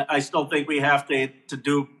 I still think we have to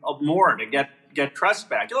do more to get trust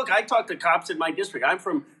back. Look, I talk to cops in my district. I'm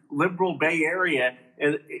from liberal Bay Area,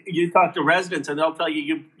 and you talk to residents, and they'll tell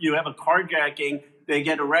you have a carjacking, they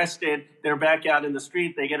get arrested, they're back out in the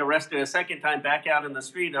street, they get arrested a second time, back out in the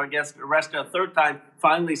street, or get arrested a third time,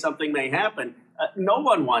 finally something may happen. No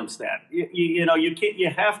one wants that. You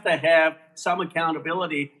have to have some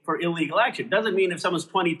accountability for illegal action. Doesn't mean if someone's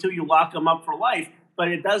 22, you lock them up for life. But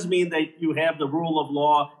it does mean that you have the rule of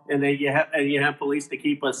law and that you have police to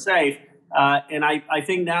keep us safe. And I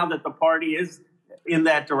think now that the party is in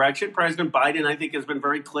that direction, President Biden, I think, has been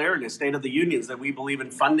very clear in his State of the Unions that we believe in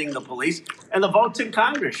funding the police, and the votes in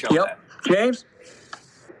Congress show that. James?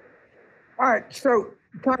 All right. So,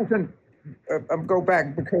 Congressman, I'll go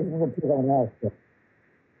back because we're going to put on ask.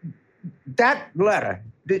 That letter,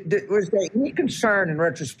 was there any concern in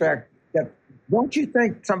retrospect that, don't you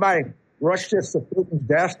think somebody rushed this to Putin's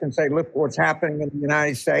desk and say, look what's happening in the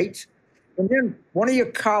United States? And then one of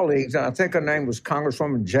your colleagues, I think her name was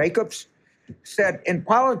Congresswoman Jacobs, said, in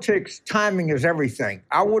politics, timing is everything.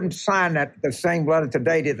 I wouldn't sign the same letter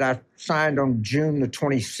today that I signed on June the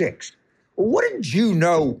 26th. Well, what did you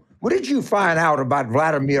know? What did you find out about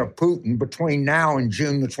Vladimir Putin between now and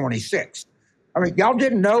June the 26th? I mean, y'all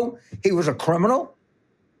didn't know he was a criminal,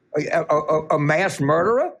 a mass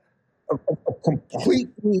murderer, a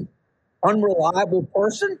completely unreliable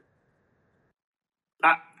person?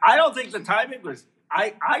 I don't think the timing was.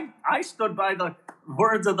 I stood by the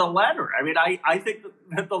words of the letter. I mean, I think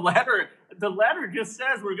that the letter just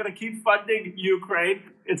says we're going to keep funding Ukraine.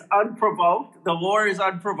 It's unprovoked. The war is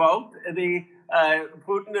unprovoked.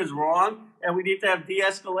 Putin is wrong, and we need to have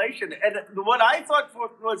de-escalation. And what I thought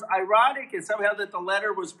was ironic is somehow that the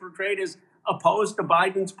letter was portrayed as opposed to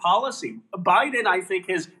Biden's policy. Biden, I think,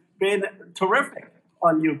 has been terrific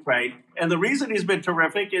on Ukraine. And the reason he's been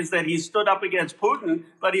terrific is that he's stood up against Putin,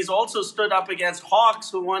 but he's also stood up against hawks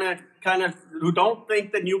who want to who don't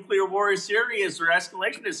think that nuclear war is serious or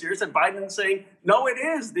escalation is serious. And Biden's saying, no, it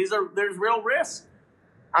is. There's real risk.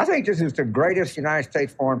 I think this is the greatest United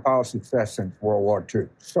States foreign policy success since World War II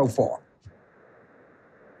so far.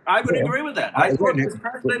 I would agree with that. I thought this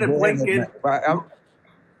President Blinken.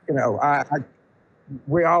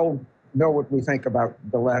 We all know what we think about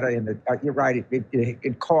the letter, and you're right.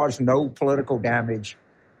 It caused no political damage,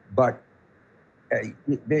 but and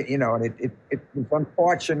it was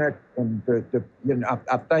unfortunate. And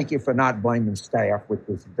I thank you for not blaming staff, which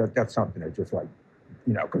is that's something that just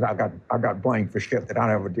because I got blamed for shit that I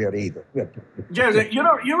never did either. James,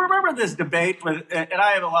 you remember this debate with, and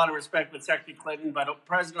I have a lot of respect with Secretary Clinton, but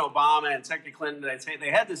President Obama and Secretary Clinton, they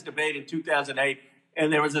had this debate in 2008,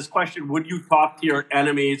 and there was this question: would you talk to your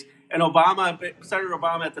enemies? And Senator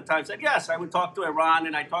Obama at the time said, yes, I would talk to Iran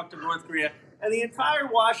and I talked to North Korea. And the entire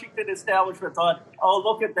Washington establishment thought, oh,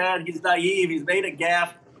 look at that. He's naive. He's made a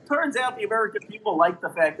gaffe. Turns out the American people like the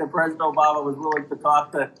fact that President Obama was willing to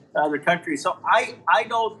talk to other countries. So I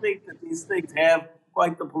don't think that these things have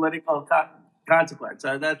quite the political consequence.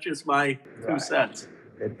 That's just my 2 cents.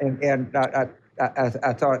 And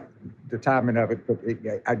I thought the timing of it, but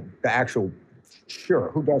the actual,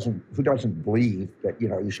 sure, who doesn't believe that,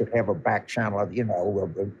 you should have a back channel of,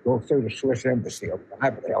 go through the Swiss embassy or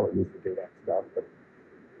whatever the hell they used to do that stuff. But,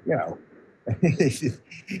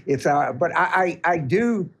 it's but I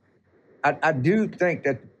do think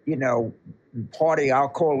that, our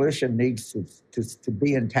coalition needs to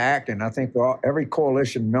be intact. And I think every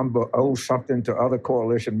coalition member owes something to other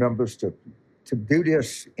coalition members to do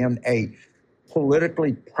this in a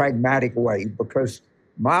politically pragmatic way, because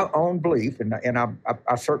my own belief, and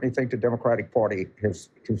I certainly think the Democratic Party has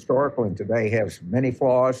historically and today has many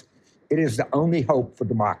flaws, it is the only hope for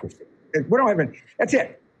democracy. We don't even, that's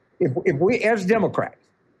it. If we, as Democrats,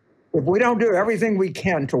 if we don't do everything we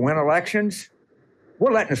can to win elections,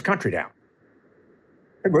 we're letting this country down.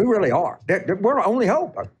 We really are. We're our only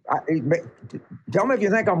hope. Tell me if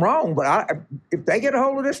you think I'm wrong, but if they get a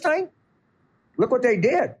hold of this thing, look what they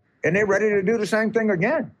did. And they're ready to do the same thing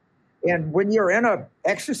again. And when you're in an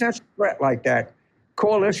existential threat like that,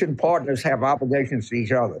 coalition partners have obligations to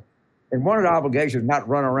each other. And one of the obligations is not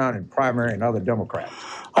run around and primary and other Democrats.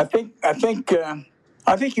 I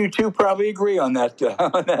think you two probably agree on that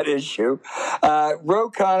on that issue.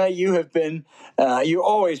 Ro Khanna, you have been, you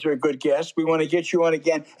always are a good guest. We want to get you on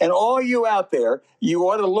again. And all you out there, you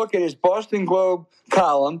ought to look at his Boston Globe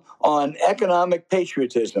column on economic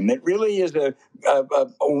patriotism. It really is a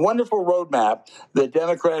wonderful roadmap that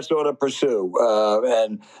Democrats ought to pursue.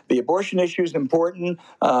 And the abortion issue is important.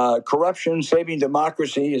 Corruption, saving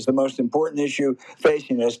democracy is the most important issue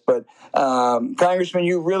facing us. But Congressman,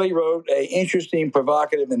 you really wrote an interesting,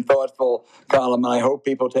 provocative, and thoughtful column, and I hope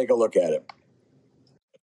people take a look at it.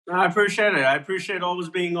 I appreciate it. I appreciate always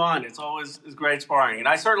being on. It's always great sparring. And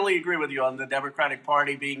I certainly agree with you on the Democratic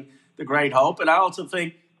Party being the great hope. And I also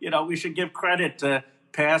think, we should give credit to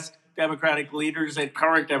past Democratic leaders and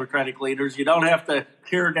current Democratic leaders. You don't have to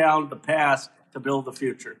tear down the past to build the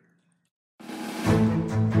future.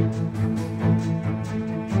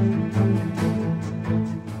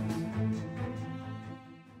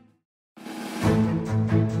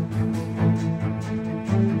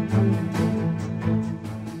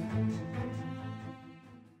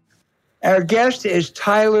 Our guest is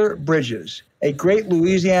Tyler Bridges, a great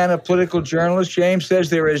Louisiana political journalist. James says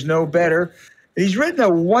there is no better. He's written a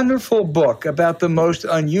wonderful book about the most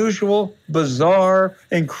unusual, bizarre,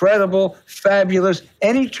 incredible, fabulous,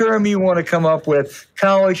 any term you want to come up with,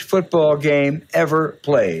 college football game ever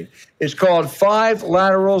played. It's called 5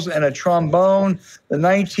 Laterals and a Trombone, the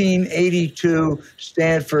 1982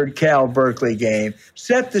 Stanford-Cal Berkeley game.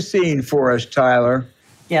 Set the scene for us, Tyler.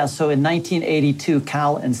 Yeah, so in 1982,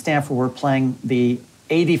 Cal and Stanford were playing the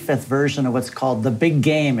 85th version of what's called the Big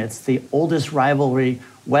Game. It's the oldest rivalry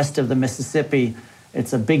west of the Mississippi.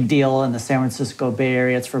 It's a big deal in the San Francisco Bay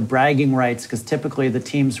Area. It's for bragging rights because typically the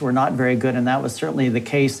teams were not very good, and that was certainly the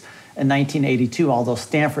case in 1982, although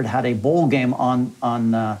Stanford had a bowl game on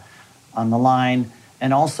the line.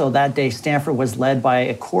 And also that day, Stanford was led by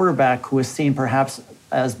a quarterback who was seen perhaps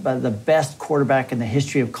as the best quarterback in the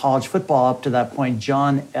history of college football up to that point,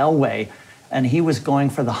 John Elway. And he was going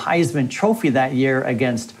for the Heisman Trophy that year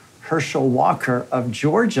against Herschel Walker of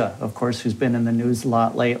Georgia, of course, who's been in the news a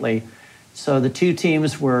lot lately. So the two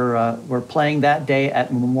teams were playing that day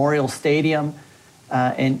at Memorial Stadium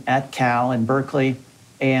at Cal in Berkeley.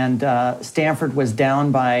 And Stanford was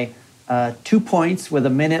down by 2 points with a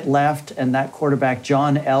minute left, and that quarterback,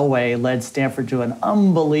 John Elway, led Stanford to an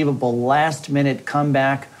unbelievable last-minute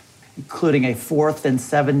comeback, including a 4th and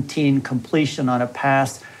 17 completion on a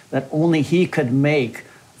pass that only he could make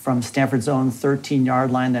from Stanford's own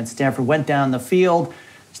 13-yard line. Then Stanford went down the field.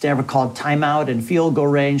 Stanford called timeout in field goal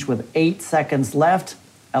range with 8 seconds left.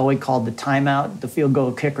 Elway called the timeout. The field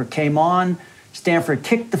goal kicker came on. Stanford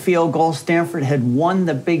kicked the field goal. Stanford had won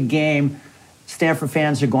the big game. Stanford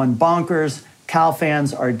fans are going bonkers. Cal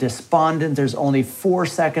fans are despondent. There's only 4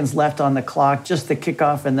 seconds left on the clock, just the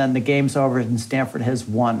kickoff, and then the game's over, and Stanford has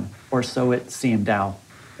won, or so it seemed, Al.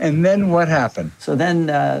 And then what happened? So then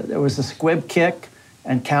there was a squib kick,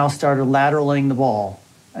 and Cal started lateraling the ball.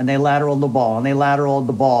 And they lateraled the ball, and they lateraled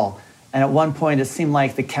the ball. And at one point, it seemed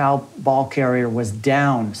like the Cal ball carrier was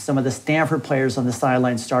down. Some of the Stanford players on the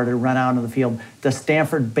sideline started to run out of the field. The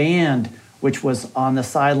Stanford band, which was on the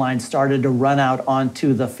sideline, started to run out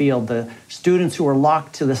onto the field. The students who were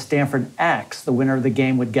locked to the Stanford axe, the winner of the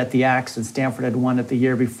game would get the axe, and Stanford had won it the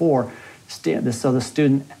year before. So the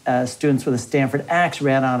students with the Stanford axe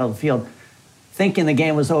ran out of the field, thinking the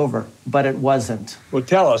game was over, but it wasn't. Well,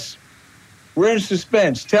 tell us. We're in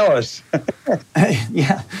suspense. Tell us.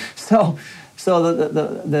 Yeah. So So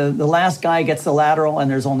the last guy gets the lateral,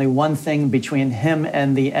 and there's only one thing between him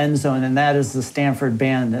and the end zone, and that is the Stanford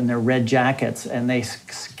band in their red jackets. And they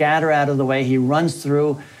scatter out of the way. He runs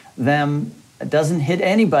through them, doesn't hit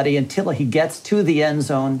anybody until he gets to the end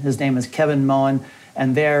zone. His name is Kevin Moen.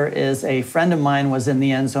 And there is a friend of mine was in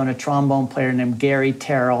the end zone, a trombone player named Gary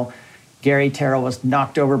Terrell. Gary Terrell was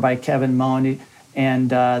knocked over by Kevin Moen,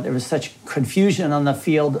 and there was such confusion on the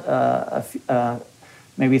field.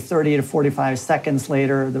 Maybe 30 to 45 seconds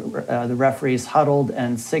later, the referees huddled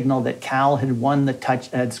and signaled that Cal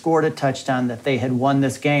had scored a touchdown, that they had won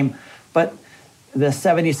this game. But the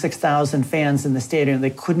 76,000 fans in the stadium,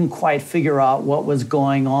 they couldn't quite figure out what was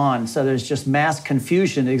going on. So there's just mass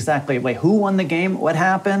confusion. Exactly, wait, who won the game? What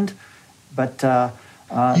happened? But that's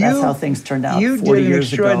how things turned out 40 years ago. You did an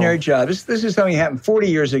extraordinary job. This is something that happened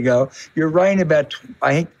 40 years ago. You're writing about,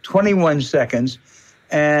 I think, 21 seconds.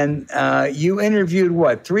 And you interviewed,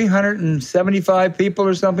 375 people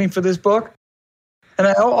or something for this book? And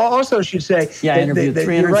I also should say, I interviewed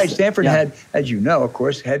 300. You're right, Stanford had, as you know, of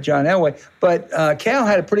course, had John Elway. But Cal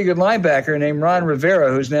had a pretty good linebacker named Ron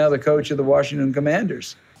Rivera, who's now the coach of the Washington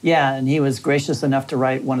Commanders. Yeah, and he was gracious enough to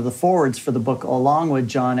write one of the forwards for the book along with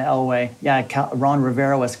John Elway. Yeah, Ron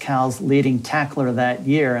Rivera was Cal's leading tackler that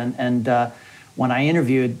year. And when I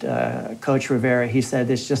interviewed Coach Rivera, he said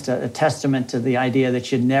it's just a testament to the idea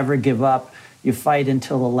that you never give up. You fight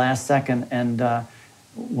until the last second. And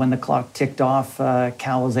when the clock ticked off,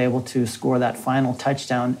 Cal was able to score that final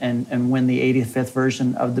touchdown and win the 85th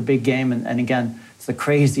version of the big game. And again, it's the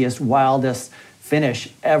craziest, wildest finish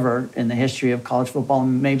ever in the history of college football,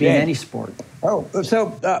 maybe in any sport. Oh,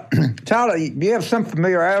 so Tyler, you have some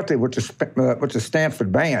familiarity with the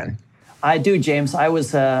Stanford band. I do, James. I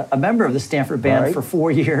was a member of the Stanford band for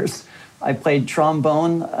 4 years. I played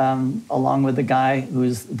trombone along with the guy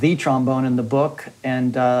who's the trombone in the book.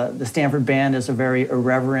 And the Stanford band is a very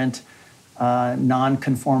irreverent,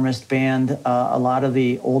 nonconformist band. A lot of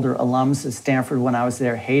the older alums at Stanford when I was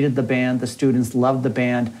there hated the band. The students loved the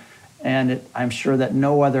band. And I'm sure that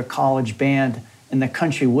no other college band in the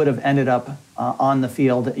country would have ended up on the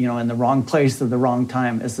field, in the wrong place at the wrong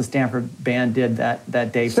time, as the Stanford band did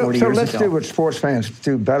that day 40 years ago. So let's do what sports fans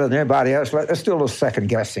do better than anybody else. Let's do a little second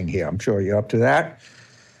guessing here. I'm sure you're up to that.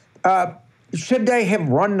 Should they have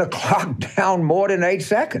run the clock down more than 8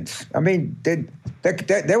 seconds? I mean, they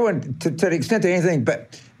weren't, to the extent that anything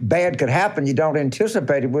bad could happen, you don't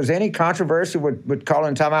anticipate it. Was there any controversy with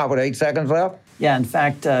calling timeout with 8 seconds left? Yeah, in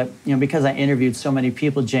fact, because I interviewed so many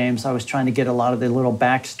people, James, I was trying to get a lot of the little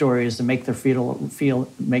backstories to make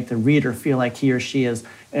the reader feel like he or she is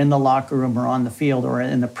in the locker room or on the field or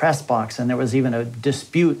in the press box. And there was even a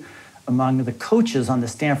dispute among the coaches on the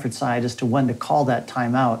Stanford side as to when to call that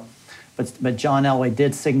timeout. But John Elway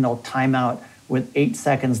did signal timeout with 8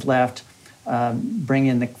 seconds left, bring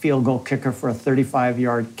in the field goal kicker for a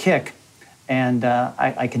 35-yard kick. And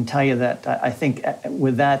I can tell you that I think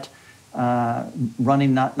with that, not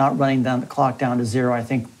running down the clock down to 0. I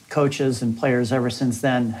think coaches and players ever since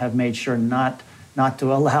then have made sure not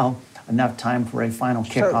to allow enough time for a final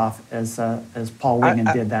kickoff, as Paul Wiggin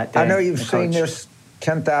did that day. I know you've seen this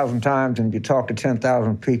 10,000 times and you talk to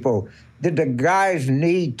 10,000 people. Did the guy's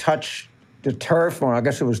knee touch the turf on, I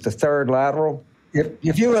guess it was the third lateral?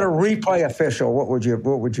 If you were a replay official, what would you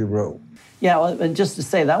rule? Yeah, well, and just to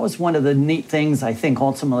say, that was one of the neat things, I think,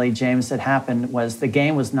 ultimately, James, that happened was the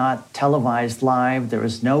game was not televised live. There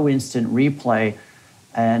was no instant replay.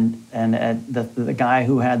 And the guy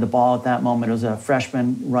who had the ball at that moment was a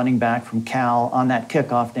freshman running back from Cal on that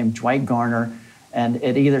kickoff named Dwight Garner. And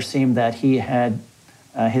it either seemed that he had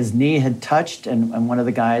his knee had touched, and one of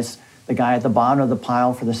the guy at the bottom of the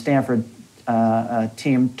pile for the Stanford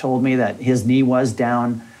team told me that his knee was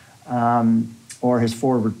down, or his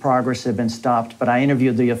forward progress had been stopped. But I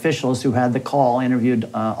interviewed the officials who had the call, interviewed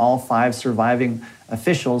all 5 surviving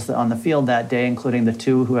officials on the field that day, including the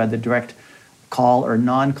 2 who had the direct call or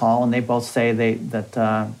non-call, and they both say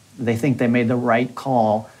they think they made the right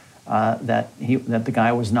call, that the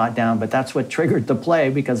guy was not down. But that's what triggered the play,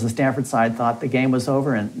 because the Stanford side thought the game was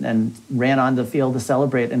over and ran on the field to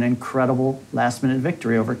celebrate an incredible last-minute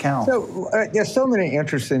victory over Cal. So there's so many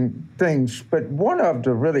interesting things, but one of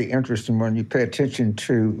the really interesting one you pay attention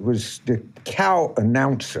to was the Cal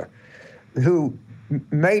announcer who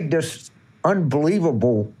made this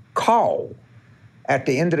unbelievable call at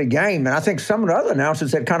the end of the game. And I think some of the other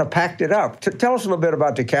announcers had kind of packed it up. Tell us a little bit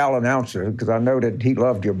about the Cal announcer, because I know that he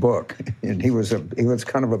loved your book. And he was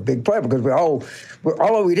kind of a big player, because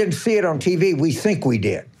although we didn't see it on TV, we think we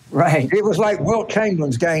did. Right. It was like Wilt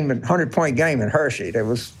Chamberlain's game, 100-point game in Hershey. There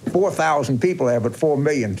was 4,000 people there, but 4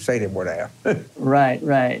 million say they were there.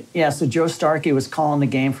 Right. Yeah, so Joe Starkey was calling the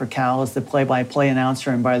game for Cal as the play-by-play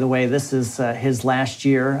announcer. And by the way, this is his last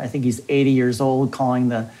year. I think he's 80 years old, calling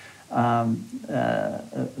the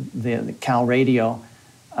Cal radio.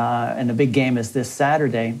 And the big game is this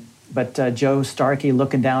Saturday. But Joe Starkey,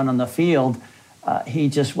 looking down on the field, he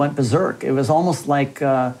just went berserk. It was almost like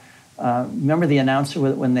remember the announcer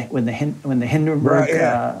when the Hindenburg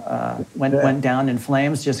went down in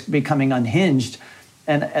flames, just becoming unhinged,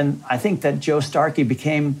 and I think that Joe Starkey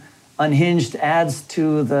became unhinged adds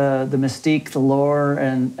to the mystique, the lore,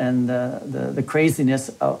 and the craziness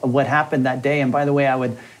of what happened that day. And by the way, I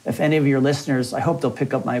would, if any of your listeners, I hope they'll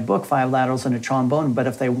pick up my book, 5 Laterals and a Trombone. But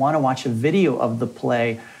if they want to watch a video of the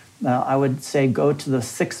play, I would say go to the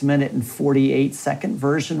 6-minute and 48-second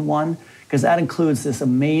version one, because that includes this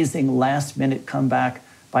amazing last-minute comeback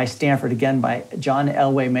by Stanford. Again, by John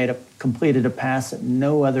Elway completed a pass that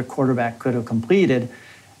no other quarterback could have completed.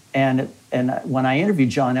 And when I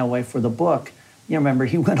interviewed John Elway for the book, you remember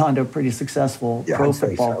he went on to a pretty successful pro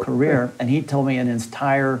football career, and he told me in his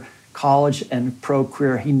entire college and pro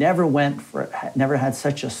career, he never had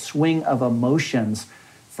such a swing of emotions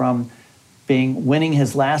from winning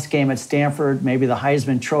his last game at Stanford, maybe the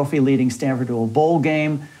Heisman Trophy, leading Stanford to a bowl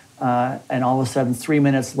game, and all of a sudden, 3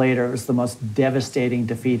 minutes later, it was the most devastating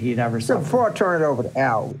defeat he'd ever suffered. Before I turn it over to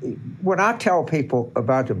Al, when I tell people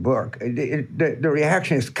about the book, the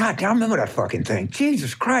reaction is, God, I remember that fucking thing.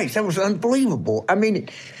 Jesus Christ, that was unbelievable. I mean,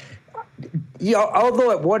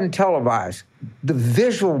 although it wasn't televised, the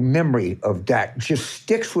visual memory of that just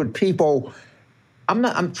sticks with people.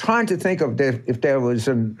 I'm trying to think of if there was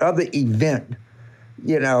another event,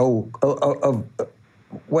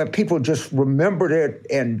 where people just remembered it,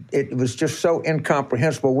 and it was just so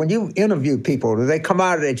incomprehensible. When you interview people, do they come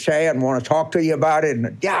out of their chair and want to talk to you about it?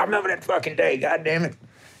 And, I remember that fucking day, God damn it.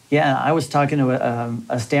 Yeah, I was talking to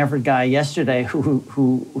a Stanford guy yesterday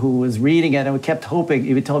who was reading it, and we kept hoping,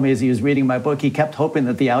 he told me as he was reading my book, he kept hoping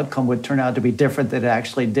that the outcome would turn out to be different than it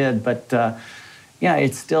actually did. But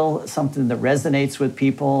it's still something that resonates with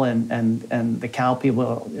people, and the Cal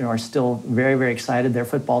people are still very, very excited. Their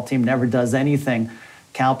football team never does anything.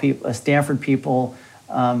 Stanford people,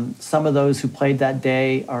 some of those who played that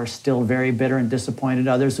day are still very bitter and disappointed.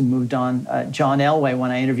 Others have moved on. John Elway,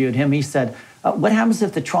 when I interviewed him, he said, what happens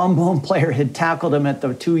if the trombone player had tackled him at the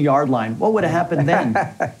 2-yard line? What would have happened then?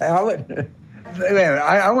 I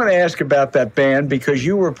want to ask about that band, because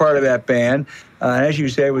you were part of that band. As you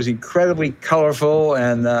say, it was incredibly colorful.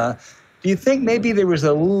 And do you think maybe there was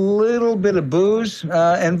a little bit of booze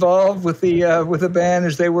involved with the band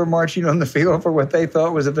as they were marching on the field for what they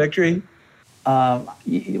thought was a victory?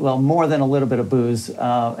 Well, more than a little bit of booze,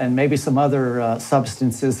 and maybe some other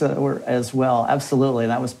substances were as well. Absolutely,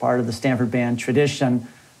 that was part of the Stanford band tradition.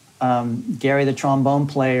 Gary, the trombone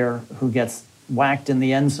player, who gets whacked in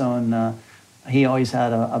the end zone, he always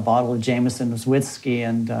had a bottle of Jameson's whiskey,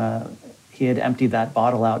 and he had emptied that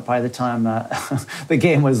bottle out by the time the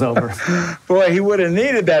game was over. Boy, he would have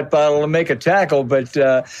needed that bottle to make a tackle. But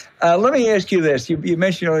let me ask you this. You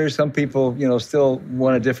mentioned earlier some people, still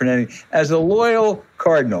want a different ending. As a loyal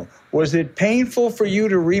Cardinal, was it painful for you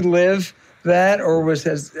to relive that, or was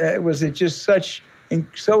it just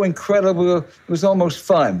so incredible, it was almost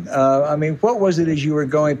fun? What was it as you were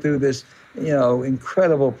going through this,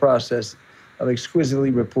 incredible process of exquisitely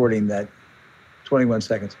reporting that 21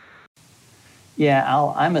 seconds? Yeah,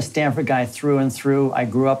 Al, I'm a Stanford guy through and through. I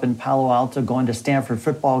grew up in Palo Alto going to Stanford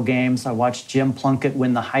football games. I watched Jim Plunkett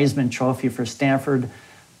win the Heisman Trophy for Stanford.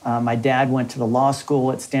 My dad went to the law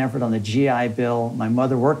school at Stanford on the GI Bill. My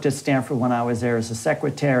mother worked at Stanford when I was there as a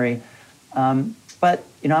secretary. But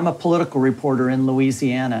I'm a political reporter in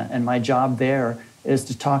Louisiana, and my job there is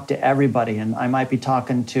to talk to everybody. And I might be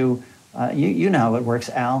talking to, you know how it works,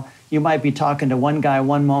 Al. You might be talking to one guy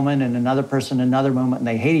one moment and another person another moment, and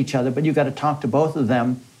they hate each other, but you've got to talk to both of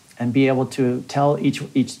them and be able to tell each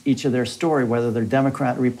of their story, whether they're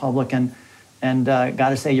Democrat or Republican. And got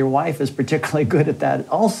to say, your wife is particularly good at that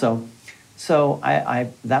also. So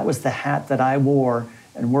that was the hat that I wore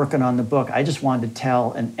and working on the book. I just wanted to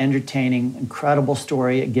tell an entertaining, incredible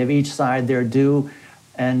story, give each side their due,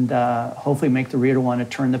 and hopefully make the reader want to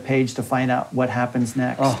turn the page to find out what happens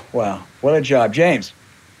next. Oh, wow. What a job. James.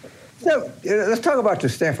 So let's talk about the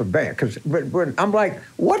Stanford band, because I'm like,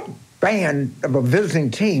 what band of a visiting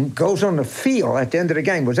team goes on the field at the end of the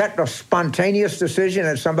game? Was that a spontaneous decision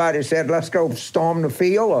that somebody said, let's go storm the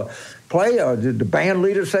field or play, or did the band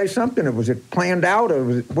leader say something, or was it planned out,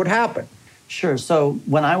 or what happened? Sure. So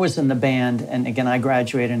when I was in the band, and again, I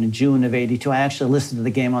graduated in June of '82, I actually listened to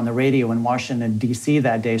the game on the radio in Washington, D.C.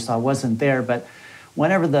 that day, so I wasn't there. But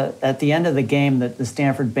whenever at the end of the game, the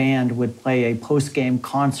Stanford band would play a post-game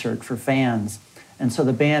concert for fans. And so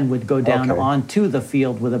the band would go down onto the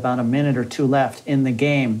field with about a minute or two left in the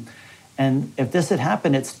game. And if this had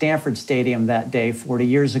happened at Stanford Stadium that day, 40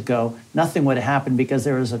 years ago, nothing would have happened because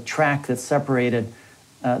there was a track that separated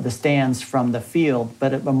the stands from the field.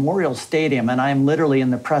 But at Memorial Stadium, and I'm literally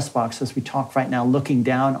in the press box as we talk right now, looking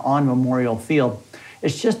down on Memorial Field,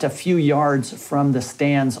 it's just a few yards from the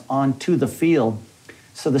stands onto the field.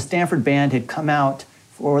 So the Stanford band had come out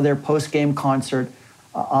for their post-game concert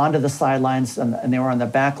onto the sidelines, and they were on the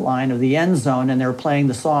back line of the end zone, and they were playing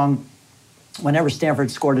the song. Whenever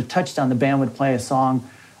Stanford scored a touchdown, the band would play a song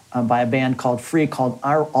by a band called Free, called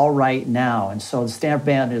All Right Now. And so the Stanford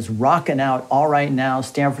band is rocking out All Right Now.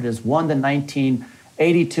 Stanford has won the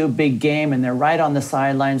 1982 big game, and they're right on the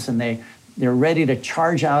sidelines, and they're ready to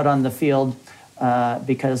charge out on the field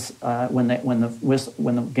because when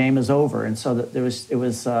the game is over. And so it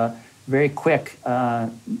was very quick,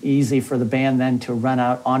 easy for the band then to run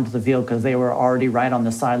out onto the field because they were already right on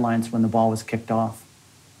the sidelines when the ball was kicked off.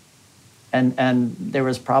 And there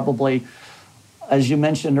was probably, as you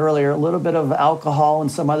mentioned earlier, a little bit of alcohol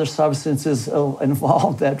and some other substances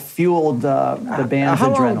involved that fueled the band's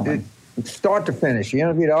adrenaline. Start to finish, you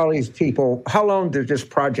interviewed all these people. How long did this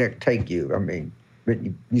project take you? I mean,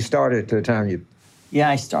 you started at the time you... Yeah,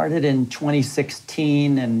 I started in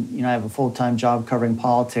 2016, and I have a full-time job covering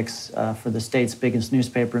politics for the state's biggest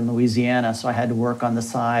newspaper in Louisiana, so I had to work on the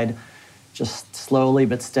side, just slowly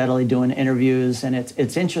but steadily doing interviews, and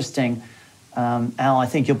it's interesting. Al, I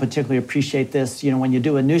think you'll particularly appreciate this. When you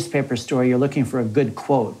do a newspaper story, you're looking for a good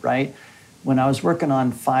quote, right? When I was working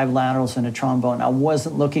on 5 Laterals and a Trombone, I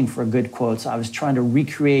wasn't looking for good quotes. I was trying to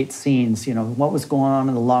recreate scenes, what was going on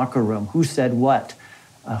in the locker room, who said what,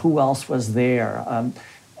 who else was there,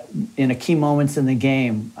 in a key moments in the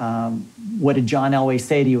game, what did John Elway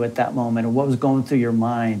say to you at that moment, or what was going through your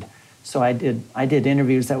mind? So I did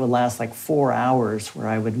interviews that would last like 4 hours, where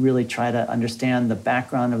I would really try to understand the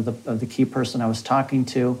background of the key person I was talking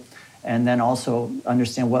to, and then also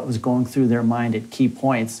understand what was going through their mind at key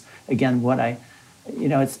points. Again,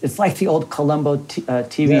 it's like the old Columbo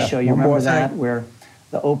TV show. You remember that, where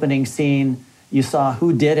the opening scene, you saw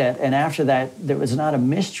who did it, and after that, there was not a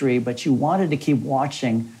mystery, but you wanted to keep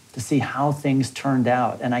watching to see how things turned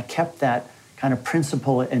out. And I kept that kind of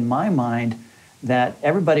principle in my mind, that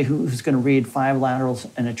everybody who's going to read 5 Laterals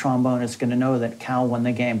and a Trombone is going to know that Cal won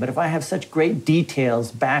the game. But if I have such great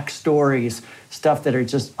details, backstories, stuff that are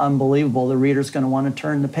just unbelievable, the reader's going to want to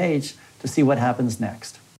turn the page to see what happens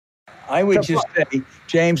next. I would just say,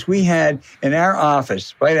 James, we had in our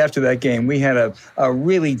office, right after that game, we had a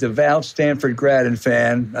really devout Stanford grad and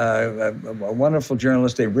fan, a wonderful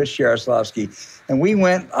journalist named Rich Yaroslavsky. And we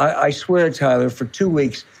went, I swear, Tyler, for 2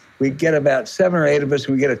 weeks, we'd get about 7 or 8 of us,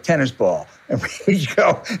 and we'd get a tennis ball. And we'd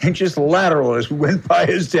go and just lateral as we went by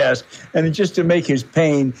his desk, and just to make his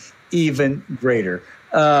pain even greater.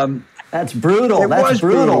 That's brutal. That's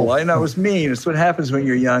brutal. I know, it was mean. It's what happens when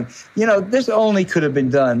you're young. This only could have been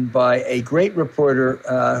done by a great reporter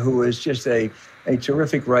who is just a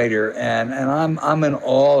terrific writer, and I'm in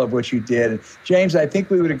awe of what you did. And James, I think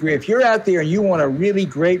we would agree, if you're out there and you want a really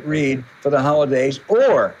great read for the holidays,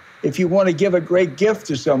 or if you want to give a great gift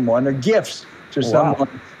to someone, or gifts to someone,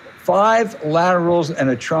 5 Laterals and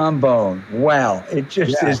a Trombone. Wow. It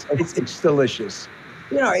just is, it's delicious.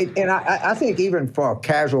 And I think even for a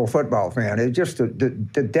casual football fan, it's just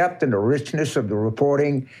the depth and the richness of the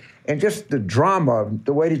reporting, and just the drama,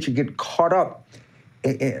 the way that you get caught up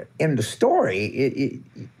in the story.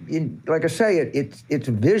 Like I say, it's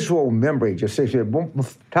visual memory. Just say,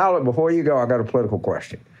 Tyler, before you go, I got a political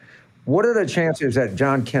question. What are the chances that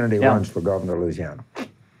John Kennedy runs for governor of Louisiana?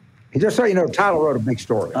 Just so you know, Tyler wrote a big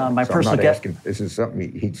story. My personal guess. This is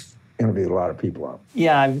something he's interviewed a lot of people on.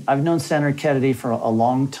 Yeah, I've known Senator Kennedy for a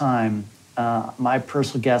long time. My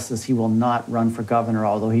personal guess is he will not run for governor,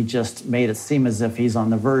 although he just made it seem as if he's on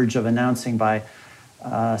the verge of announcing by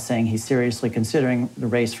saying he's seriously considering the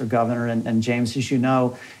race for governor. And James, as you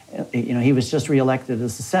know, he was just reelected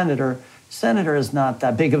as a senator. Senator is not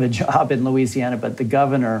that big of a job in Louisiana, but the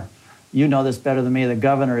governor, you know this better than me, the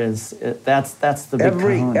governor that's the big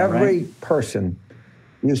kahuna, every person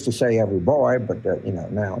used to say every boy, but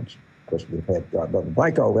now it's, of course, we've had Governor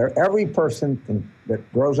Blanco there. Every person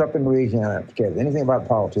that grows up in Louisiana, that cares anything about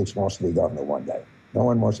politics, wants to be governor one day. No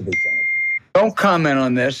one wants to be senator. Don't comment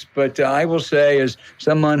on this, but I will say, as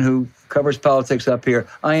someone who covers politics up here,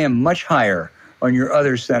 I am much higher on your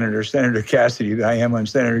other senator, Senator Cassidy, than I am on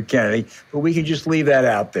Senator Kennedy. But we can just leave that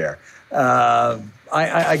out there.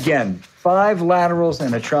 Again, 5 laterals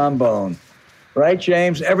and a trombone. Right,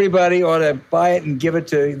 James? Everybody ought to buy it and give it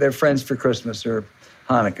to their friends for Christmas or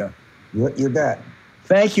Hanukkah. You bet.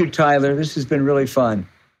 Thank you, Tyler. This has been really fun.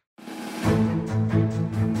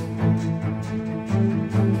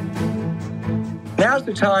 Now's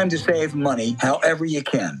the time to save money however you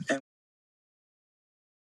can.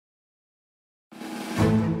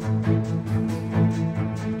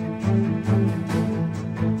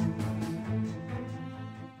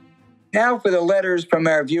 Now for the letters from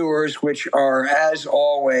our viewers, which are, as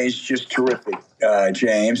always, just terrific,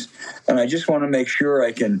 James. And I just want to make sure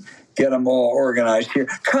I can get them all organized here.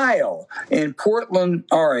 Kyle in Portland,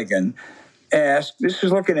 Oregon, asked, this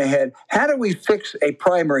is looking ahead, how do we fix a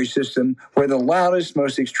primary system where the loudest,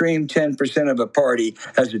 most extreme 10% of a party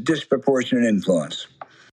has a disproportionate influence?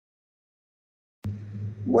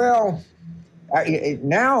 Well,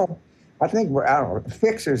 now I think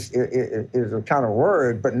fix is a kind of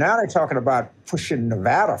word, but now they're talking about pushing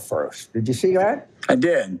Nevada first. Did you see that? I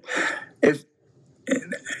did. If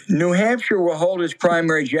New Hampshire will hold its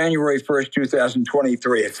primary January 1st,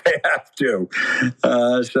 2023, if they have to.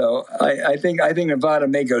 So I think Nevada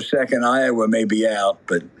may go second. Iowa may be out,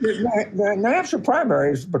 but the New Hampshire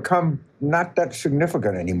primary has become not that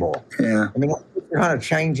significant anymore. Yeah, I mean, it's kind of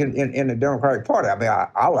change in the Democratic Party. I mean,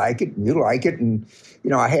 I like it, and you like it, and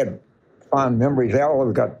I had fond memories. They all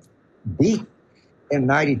got beat in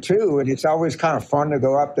 '92, and it's always kind of fun to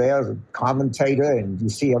go up there as a commentator and you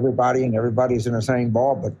see everybody and everybody's in the same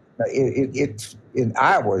ball. But it's in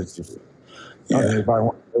Iowa, it's just, I don't know if I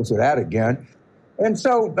want to go to that again. And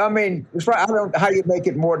so, I mean, it's right. I don't know how you make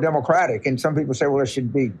it more democratic. And some people say, well, it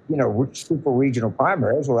should be, super regional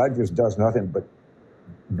primaries. Well, that just does nothing but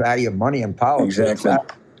value money in politics.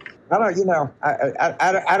 Exactly. I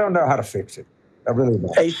don't know how to fix it. I really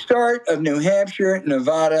don't. A start of New Hampshire,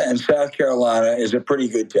 Nevada, and South Carolina is a pretty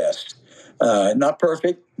good test. Not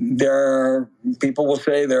perfect. People will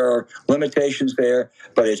say there are limitations there,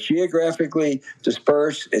 but it's geographically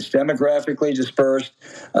dispersed. It's demographically dispersed.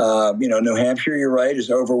 New Hampshire, you're right, is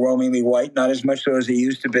overwhelmingly white, not as much so as it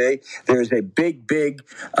used to be. There's a big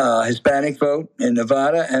Hispanic vote in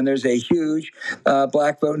Nevada, and there's a huge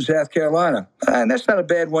black vote in South Carolina. And that's not a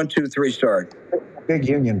bad 1, 2, 3 start. Big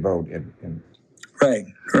union vote in Right.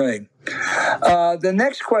 The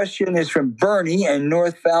next question is from Bernie in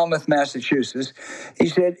North Falmouth, Massachusetts. He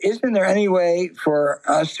said, isn't there any way for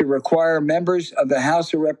us to require members of the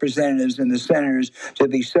House of Representatives and the senators to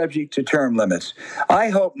be subject to term limits? I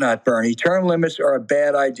hope not, Bernie. Term limits are a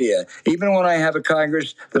bad idea. Even when I have a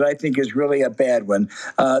Congress that I think is really a bad one,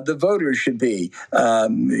 the voters should be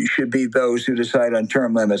those who decide on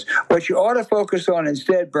term limits. What you ought to focus on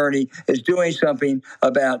instead, Bernie, is doing something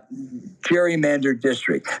about gerrymandered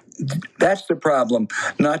district. That's the problem,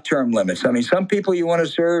 not term limits. I mean, some people you want to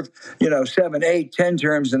serve, 7, 8, 10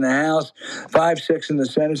 terms in the House, 5, 6 in the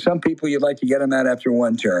Senate. Some people you'd like to get them out after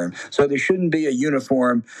one term. So there shouldn't be a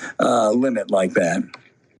uniform limit like that.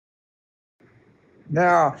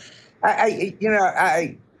 Now,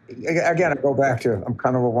 I go back to, I'm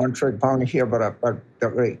kind of a one-trick pony here, but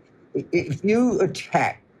if you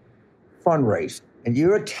attack fundraising and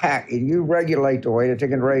you regulate the way that they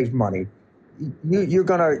can raise money, you're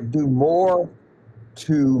going to do more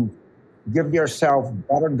to give yourself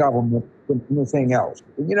better government than anything else.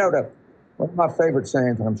 One of my favorite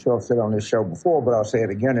sayings, and I'm sure I've said on this show before, but I'll say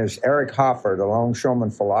it again, is Eric Hoffer, the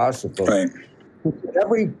longshoreman philosopher. Right.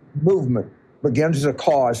 Every movement begins as a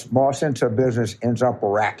cause, morphs into a business, ends up a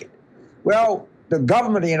racket. Well, the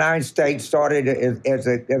government of the United States started as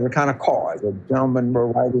a kind of cause. The gentlemen were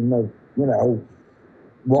writing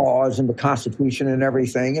laws and the Constitution and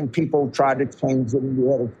everything, and people tried to change it. And we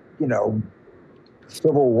had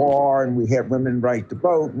Civil War, and we had women right to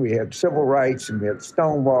vote, and we had civil rights, and we had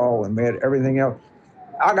Stonewall, and we had everything else.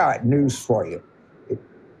 I got news for you.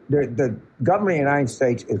 The government of the United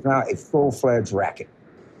States is now a full-fledged racket.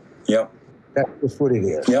 Yep. That's just what it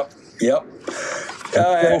is. Yep.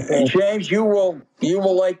 James, you will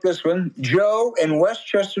like this one. Joe in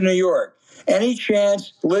Westchester, New York. Any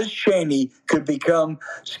chance Liz Cheney could become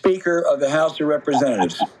Speaker of the House of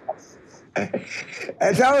Representatives?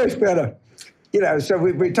 It's always been so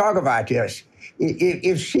we talk about this.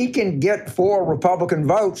 If she can get 4 Republican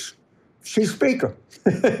votes, she's Speaker.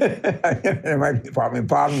 It might be probably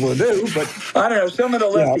impossible to do, but I don't know. Some of the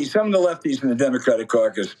lefties in the Democratic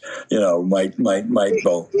caucus, might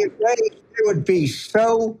vote. They would be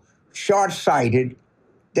so short-sighted.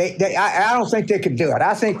 I don't think they could do it.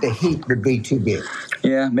 I think the heat would be too big.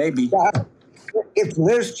 Yeah, maybe. it's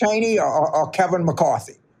Liz Cheney or Kevin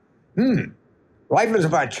McCarthy. Life is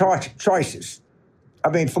about choices. I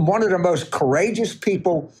mean, from one of the most courageous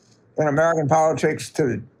people in American politics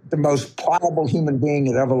to the most pliable human being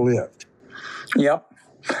that ever lived. Yep.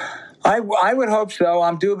 I would hope so.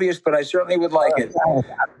 I'm dubious, but I certainly would like it.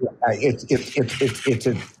 It's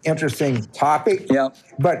an interesting topic. Yeah.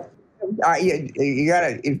 But you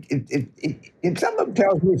gotta. Someone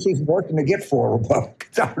tells me she's working to get 4 Republicans.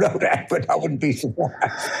 I don't know that, but I wouldn't be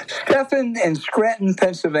surprised. Stephen in Scranton,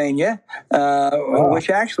 Pennsylvania, which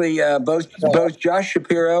actually both Josh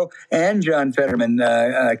Shapiro and John Fetterman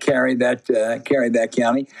carry that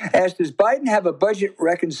county. Asked, does Biden have a budget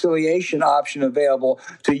reconciliation option available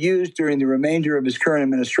to use during the remainder of his current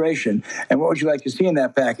administration? And what would you like to see in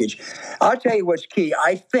that package? I'll tell you what's key.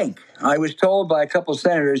 I was told by a couple of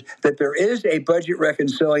senators that there is a budget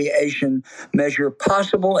reconciliation measure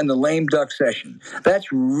possible in the lame duck session.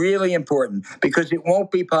 That's really important because it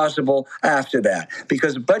won't be possible after that.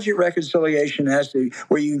 Because budget reconciliation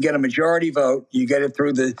where you can get a majority vote, you get it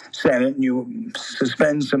through the Senate, and you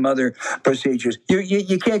suspend some other procedures.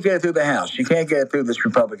 You can't get it through the House. You can't get it through this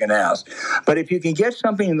Republican House. But if you can get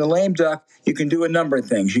something in the lame duck, you can do a number of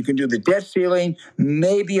things. You can do the debt ceiling,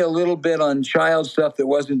 maybe a little bit on child stuff that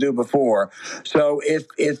wasn't due before. So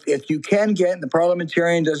if you can get, and the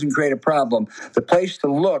parliamentarian doesn't create a problem, the place to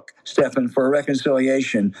look, Stephan, for a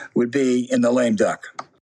reconciliation would be in the lame duck.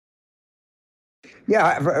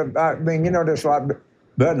 Yeah, I mean, there's a lot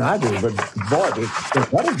better than I do, but boy, they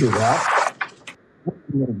better do that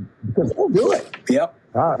because they'll do it. Yep.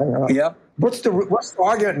 Yep. What's the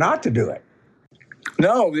argument not to do it?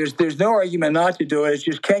 No, there's no argument not to do it. It's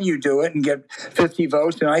just, can you do it and get 50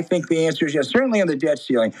 votes? And I think the answer is yes, certainly on the debt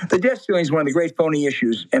ceiling. The debt ceiling is one of the great phony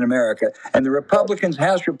issues in America. And the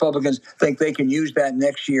House Republicans, think they can use that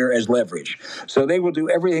next year as leverage. So they will do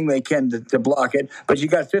everything they can to block it. But you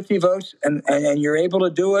got 50 votes and you're able to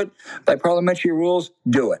do it by parliamentary rules,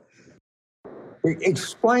 do it.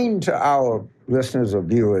 Explain to our listeners or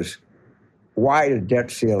viewers why the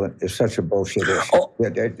debt ceiling is such a bullshit issue.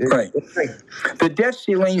 Right. The debt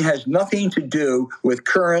ceiling has nothing to do with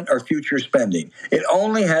current or future spending. It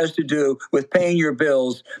only has to do with paying your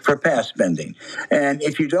bills for past spending. And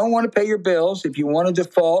if you don't want to pay your bills, if you want to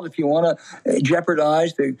default, if you want to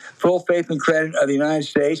jeopardize the full faith and credit of the United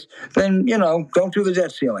States, then, don't do the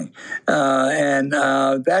debt ceiling.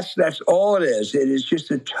 That's all it is. It is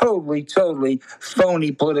just a totally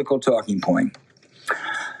phony political talking point.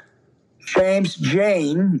 Jan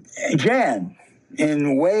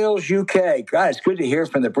in Wales, UK. God, it's good to hear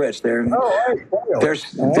from the Brits.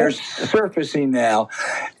 They're surfacing now.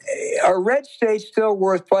 Are red states still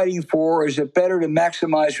worth fighting for, or is it better to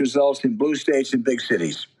maximize results in blue states and big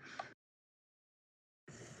cities?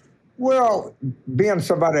 Well, being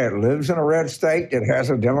somebody that lives in a red state that has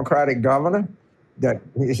a Democratic governor, that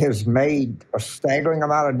has made a staggering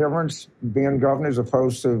amount of difference being governor as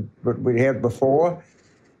opposed to what we had before.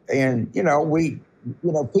 And,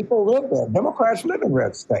 people live there. Democrats live in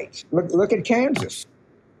red states. Look at Kansas,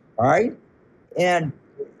 all right? And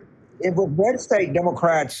what red state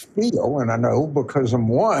Democrats feel, and I know because I'm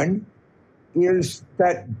one, is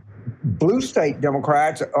that blue state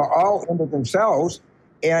Democrats are all into themselves,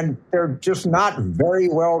 and they're just not very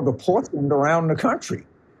well proportioned around the country.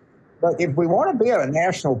 But if we want to be a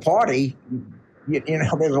national party,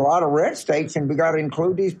 there's a lot of red states, and we got to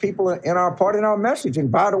include these people in our party and our message.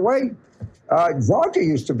 And by the way, Georgia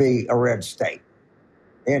used to be a red state,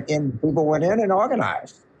 and people went in and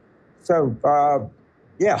organized. So,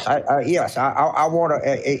 yes, I want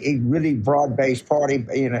a really broad-based party,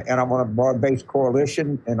 and I want a broad-based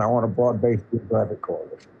coalition, and I want a broad-based geographic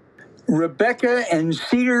coalition. Rebecca in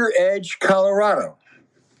Cedar Edge, Colorado.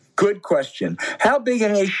 Good question. How big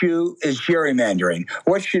an issue is gerrymandering?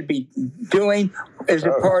 What should be doing as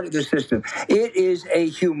a part of the system? It is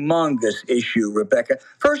a humongous issue, Rebecca.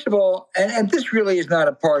 First of all, and this really is not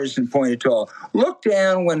a partisan point at all, look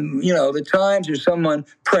down when, the Times or someone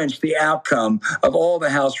prints the outcome of all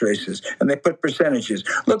the House races, and they put percentages.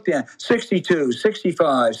 Look down, 62,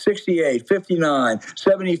 65, 68, 59,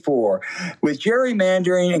 74. With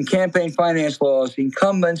gerrymandering and campaign finance laws,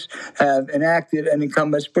 incumbents have enacted an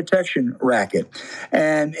incumbents protection racket.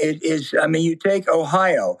 And it is, you take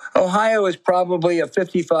Ohio. Ohio is probably basically a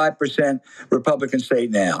 55% Republican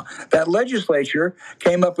state now. That legislature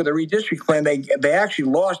came up with a redistricting plan. They actually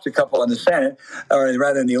lost a couple in the Senate, or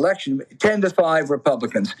rather in the election, 10-5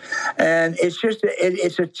 Republicans. And it's just,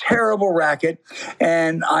 it's a terrible racket.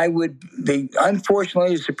 And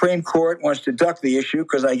unfortunately, the Supreme Court wants to duck the issue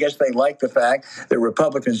because I guess they like the fact that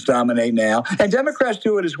Republicans dominate now. And Democrats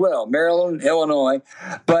do it as well, Maryland, Illinois.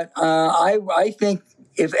 But I think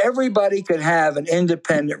if everybody could have an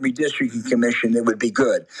independent redistricting commission, it would be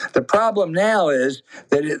good. The problem now is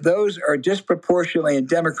that those are disproportionately in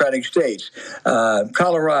Democratic states.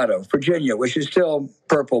 Colorado, Virginia, which is still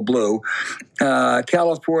purple-blue,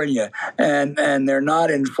 California, and they're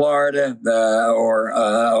not in Florida or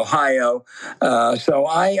Ohio. So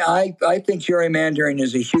I think gerrymandering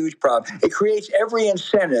is a huge problem. It creates every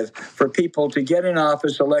incentive for people to get in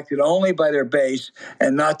office elected only by their base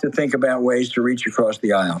and not to think about ways to reach across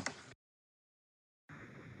the aisle.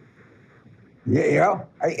 Yeah,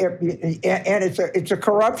 and it's a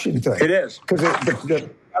corruption thing. It is. Because the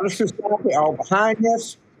other society are behind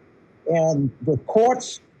this, and the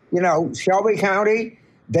courts, Shelby County,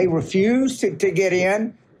 they refuse to get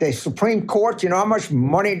in. The Supreme Court, how much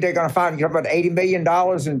money they're going to find? About $80 million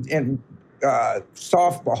in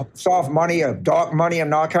soft money, dark money in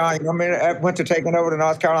North Carolina. Went to taking over the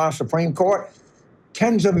North Carolina Supreme Court.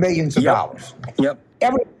 Tens of millions of dollars. Yep.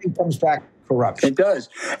 Everything comes back corruption. It does.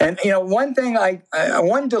 And, one thing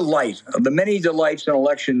one delight of the many delights on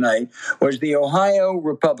election night was the Ohio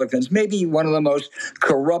Republicans, maybe one of the most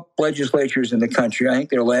corrupt legislatures in the country. I think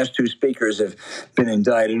their last two speakers have been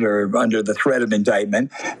indicted or under the threat of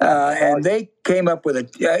indictment. And they came up with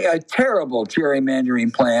a terrible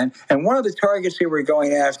gerrymandering plan. And one of the targets they were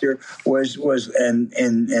going after was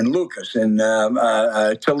in Lucas, in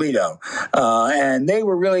Toledo. And they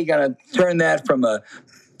were really going to turn that from a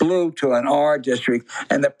blue to an R district.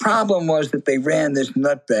 And the problem was that they ran this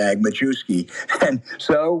nutbag, Majewski. And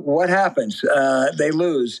so what happens? They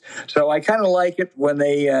lose. So I kind of like it when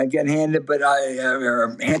they get handed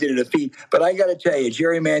a defeat. But I got to tell you,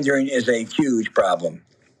 gerrymandering is a huge problem.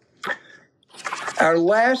 Our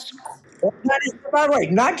last... By the way,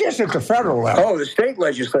 not just at the federal level. Oh, the state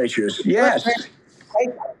legislatures. Yes.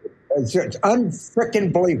 It's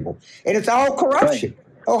unfreaking believable. And it's all corruption. Right.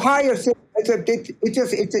 Ohio, it's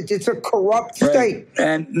a corrupt state. Right.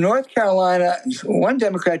 And North Carolina, one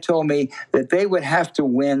Democrat told me that they would have to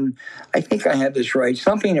win, I think I have this right,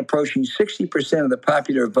 something approaching 60% of the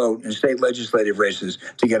popular vote in state legislative races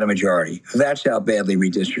to get a majority. That's how badly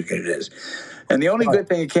redistricted it is. And the only good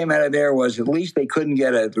thing that came out of there was at least the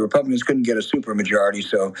Republicans couldn't get a supermajority.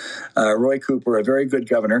 So Roy Cooper, a very good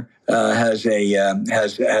governor, still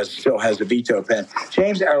has a veto pen.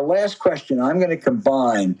 James, our last question, I'm going to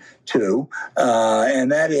combine two, and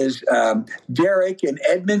that is Derek in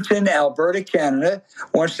Edmonton, Alberta, Canada,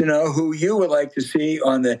 wants to know who you would like to see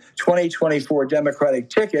on the 2024 Democratic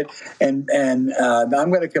ticket. And I'm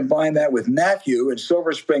going to combine that with Matthew in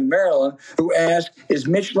Silver Spring, Maryland, who asked, is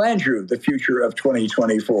Mitch Landrieu the future of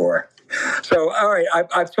 2024? So, all right,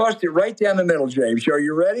 I've tossed it right down the middle, James. Are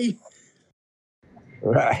you ready?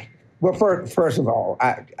 Right. Well, first of all,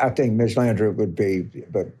 I think Mitch Landrieu would be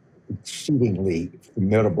the exceedingly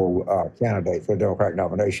formidable candidate for the Democratic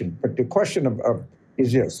nomination. But the question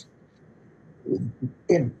is this: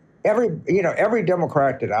 in every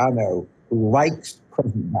Democrat that I know likes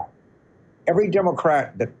President Biden. Every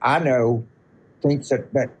Democrat that I know thinks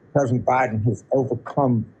that President Biden has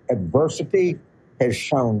overcome adversity, has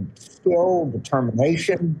shown skill,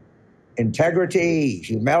 determination, integrity,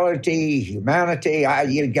 humanity. You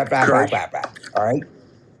got that. All right,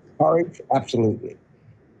 courage, absolutely.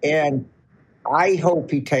 And I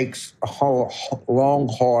hope he takes a long,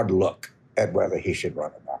 hard look at whether he should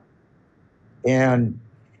run or not. And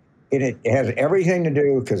it has everything to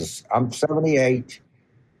do, because I'm 78,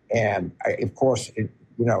 and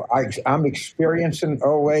I'm experiencing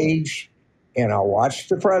old age, and I watch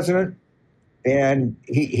the president, and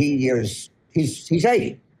he's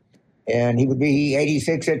 80. And he would be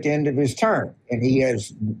 86 at the end of his term. And he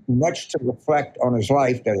has much to reflect on his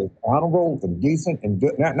life that is honorable and decent and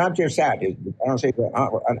good. Not just that, I don't say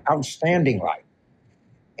that, an outstanding life.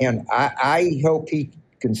 And I hope he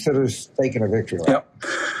considers taking a victory lap. Yep.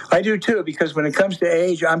 I do too, because when it comes to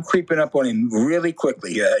age, I'm creeping up on him really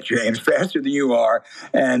quickly, James, faster than you are.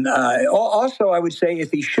 And also, I would say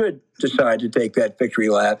if he should decide to take that victory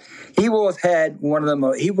lap, he will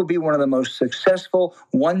be one of the most successful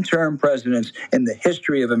one-term presidents in the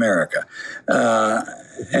history of America.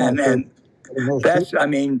 And I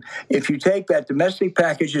mean, if you take that domestic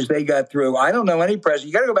packages they got through, I don't know any president.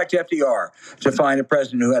 You got to go back to FDR to find a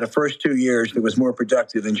president who had a first 2 years that was more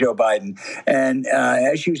productive than Joe Biden. And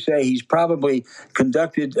as you say, he's probably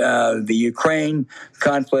conducted the Ukraine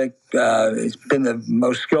conflict. It's been the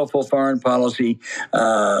most skillful foreign policy,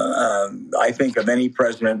 I think, of any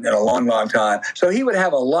president in a long, long time. So he would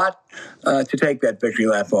have a lot to take that victory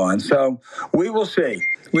lap on. So we will see.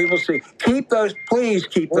 We will see. Please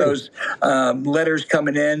keep those letters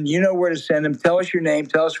coming in. You know where to send them. Tell us your name.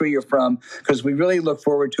 Tell us where you're from, because we really look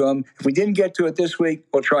forward to them. If we didn't get to it this week,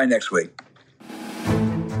 we'll try next week.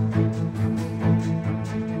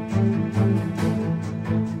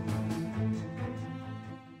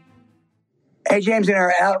 Hey, James, in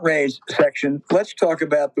our outrage section, let's talk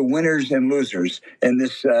about the winners and losers in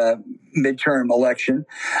this midterm election.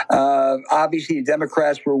 Obviously, the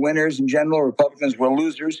Democrats were winners in general. Republicans were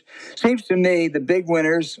losers. Seems to me the big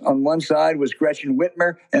winners on one side was Gretchen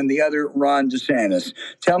Whitmer and the other Ron DeSantis.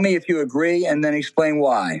 Tell me if you agree and then explain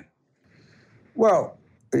why. Well,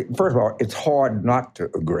 first of all, it's hard not to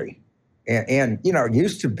agree. And you know, it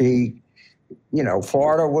used to be, you know,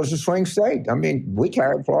 Florida was a swing state. I mean, we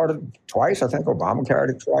carried Florida twice. I think Obama carried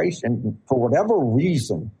it twice. And for whatever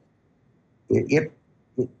reason, it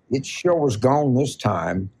sure was gone this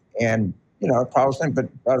time. And, you know,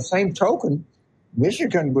 but by the same token,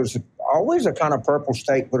 Michigan was always a kind of purple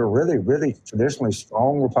state with a really, really traditionally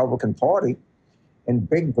strong Republican Party. And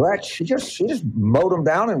Big Gretch, she just mowed them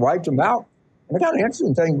down and wiped them out. And the kind of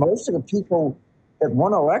interesting thing, most of the people that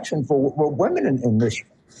won election were women in Michigan.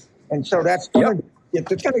 And so that's going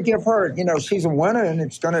to give her, you know, she's a winner, and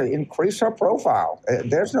it's going to increase her profile.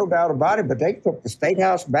 There's no doubt about it, but they took the State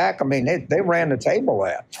House back. I mean, they ran the table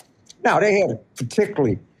there. Now, they had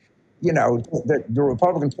particularly, you know, the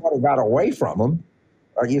Republican Party got away from them.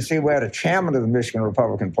 You see where the chairman of the Michigan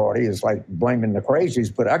Republican Party is like blaming the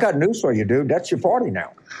crazies, but I got news for you, dude. That's your party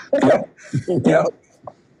now. You know?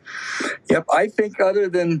 Yep, I think other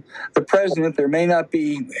than the president, there may not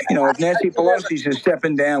be, you know, if Nancy Pelosi's is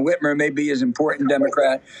stepping down, Whitmer may be as important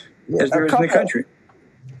Democrat as there is in the country.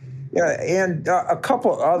 Yeah, and a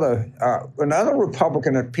couple other, another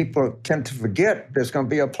Republican that people tend to forget there's going to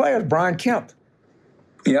be a player is Brian Kemp.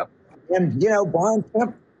 Yep. And, you know, Brian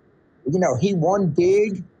Kemp, you know, he won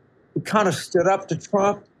big. He kind of stood up to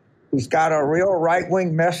Trump. He's got a real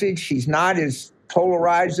right-wing message. He's not as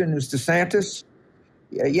polarizing as DeSantis.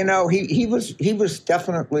 You know, he was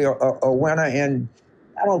definitely a winner, and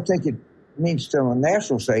I don't think it means to on the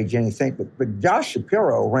national stage anything, but Josh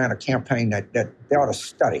Shapiro ran a campaign that they ought to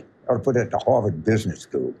study, ought to put it at the Harvard Business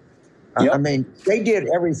School. Yep. I mean, they did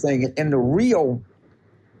everything, and the real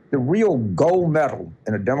gold medal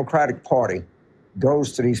in the Democratic Party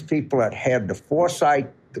goes to these people that had the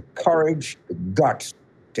foresight, the courage, the guts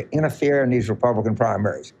to interfere in these Republican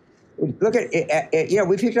primaries. Look at you know,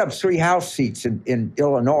 we picked up 3 House seats in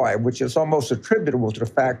Illinois, which is almost attributable to the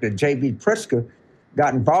fact that J.B. Pritzker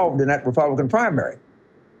got involved in that Republican primary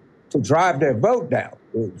to drive their vote down.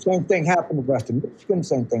 The same thing happened in Western Michigan.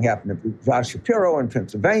 Same thing happened to Josh Shapiro in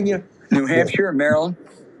Pennsylvania. New Hampshire, Maryland.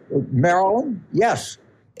 Maryland, yes.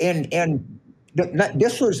 And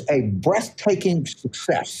this was a breathtaking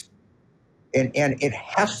success. And it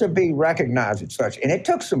has to be recognized as such. And it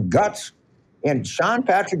took some guts. And Sean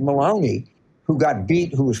Patrick Maloney, who got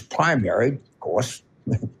beat, who was primaried, of course,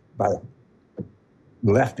 by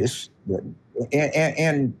leftists, but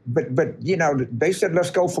you know, they said,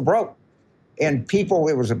 let's go for broke. And people,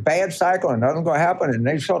 it was a bad cycle and nothing going to happen. And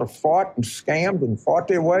they sort of fought and scammed and fought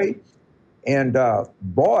their way. And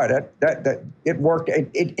boy, that it worked. It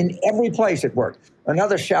in every place it worked.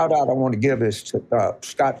 Another shout out I want to give is to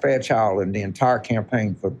Scott Fairchild and the entire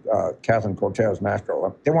campaign for Catherine Cortez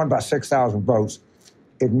Masto. They won by 6,000 votes.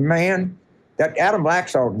 And man, that Adam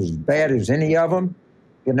Laxalt was as bad as any of them.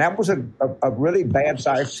 And that was a really bad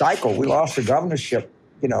cycle. We lost the governorship,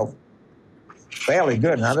 you know, fairly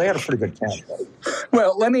good. Now, they had a pretty good candidate.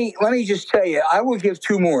 Well, let me just tell you, I will give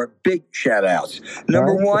 2 more big shout outs.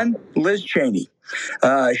 Number 1, Liz Cheney.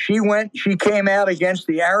 She came out against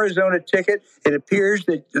the Arizona ticket. It appears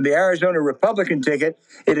that the Arizona Republican ticket,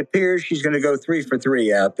 it appears she's going to go 3 for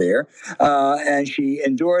 3 out there. And she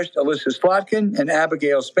endorsed Alyssa Slotkin and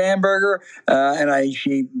Abigail Spanberger.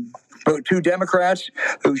 She 2 Democrats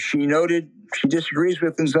who she noted she disagrees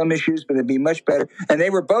with in some issues, but it'd be much better. And they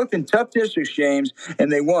were both in tough districts, James,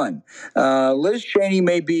 and they won. Liz Cheney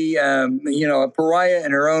may be, a pariah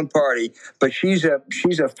in her own party, but she's a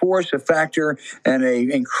force, a factor, and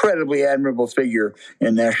an incredibly admirable figure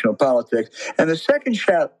in national politics. And the second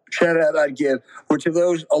shout out I'd give were to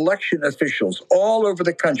those election officials all over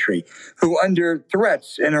the country who, under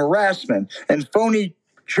threats and harassment and phony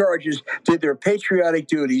charges, did their patriotic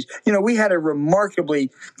duties. We had a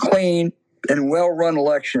remarkably clean and well-run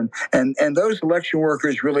election, and those election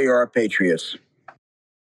workers really are patriots.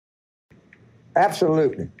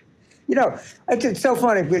 Absolutely. It's so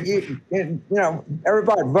funny, but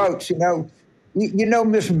everybody votes.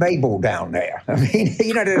 Miss Mabel down there. I mean,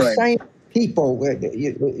 the Right. same people.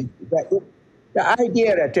 The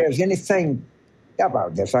idea that there's anything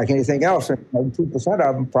about this, like anything else, and 2%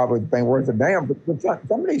 of them probably ain't worth a damn. But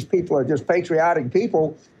some of these people are just patriotic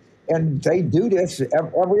people, and they do this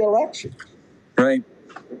every election. Right.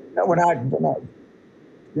 When I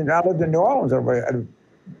lived in New Orleans,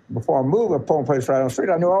 before I moved, I pulled a place right on the street.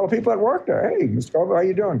 I knew all the people that worked there. Hey, Mr. Carver, how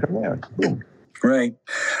you doing? Come in. Boom. Right.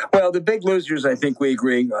 Well, the big losers, I think we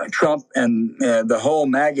agree, Trump and the whole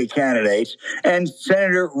MAGA candidates, and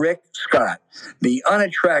Senator Rick Scott, the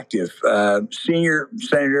unattractive senior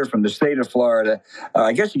senator from the state of Florida.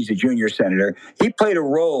 I guess he's a junior senator. He played a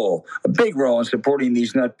big role in supporting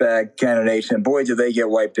these nutbag candidates, and boy, did they get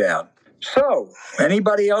wiped out. So,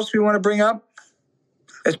 anybody else we want to bring up?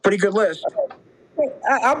 It's a pretty good list.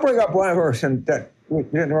 I'll bring up one person that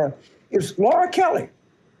is Laura Kelly.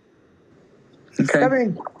 Okay. I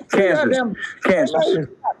mean, Kansas. Kind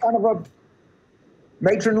of a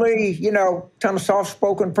matronly, kind of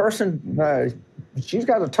soft-spoken person. She's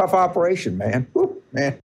got a tough operation, man. Woo,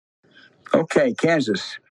 man. Okay,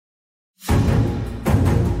 Kansas.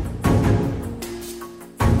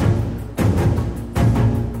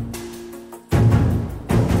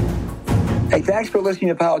 Hey, thanks for listening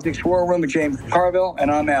to Politics War Room with James Carville, and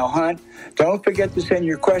I'm Al Hunt. Don't forget to send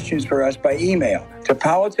your questions for us by email to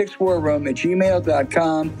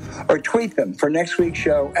politicswarroom@gmail.com or tweet them for next week's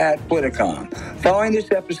show @Politicon. Following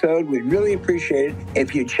this episode, we'd really appreciate it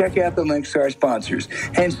if you check out the links to our sponsors,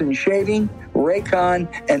 Henson Shaving, Raycon,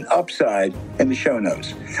 and Upside in the show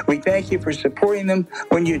notes. We thank you for supporting them.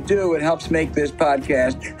 When you do, it helps make this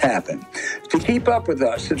podcast happen. To keep up with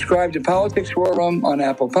us, subscribe to Politics War Room on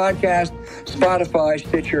Apple Podcasts, Spotify,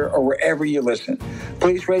 Stitcher, or wherever you listen.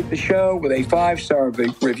 Please rate the show with a 5-star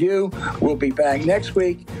review. We'll be back next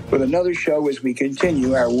week with another show as we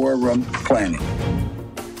continue our War Room planning.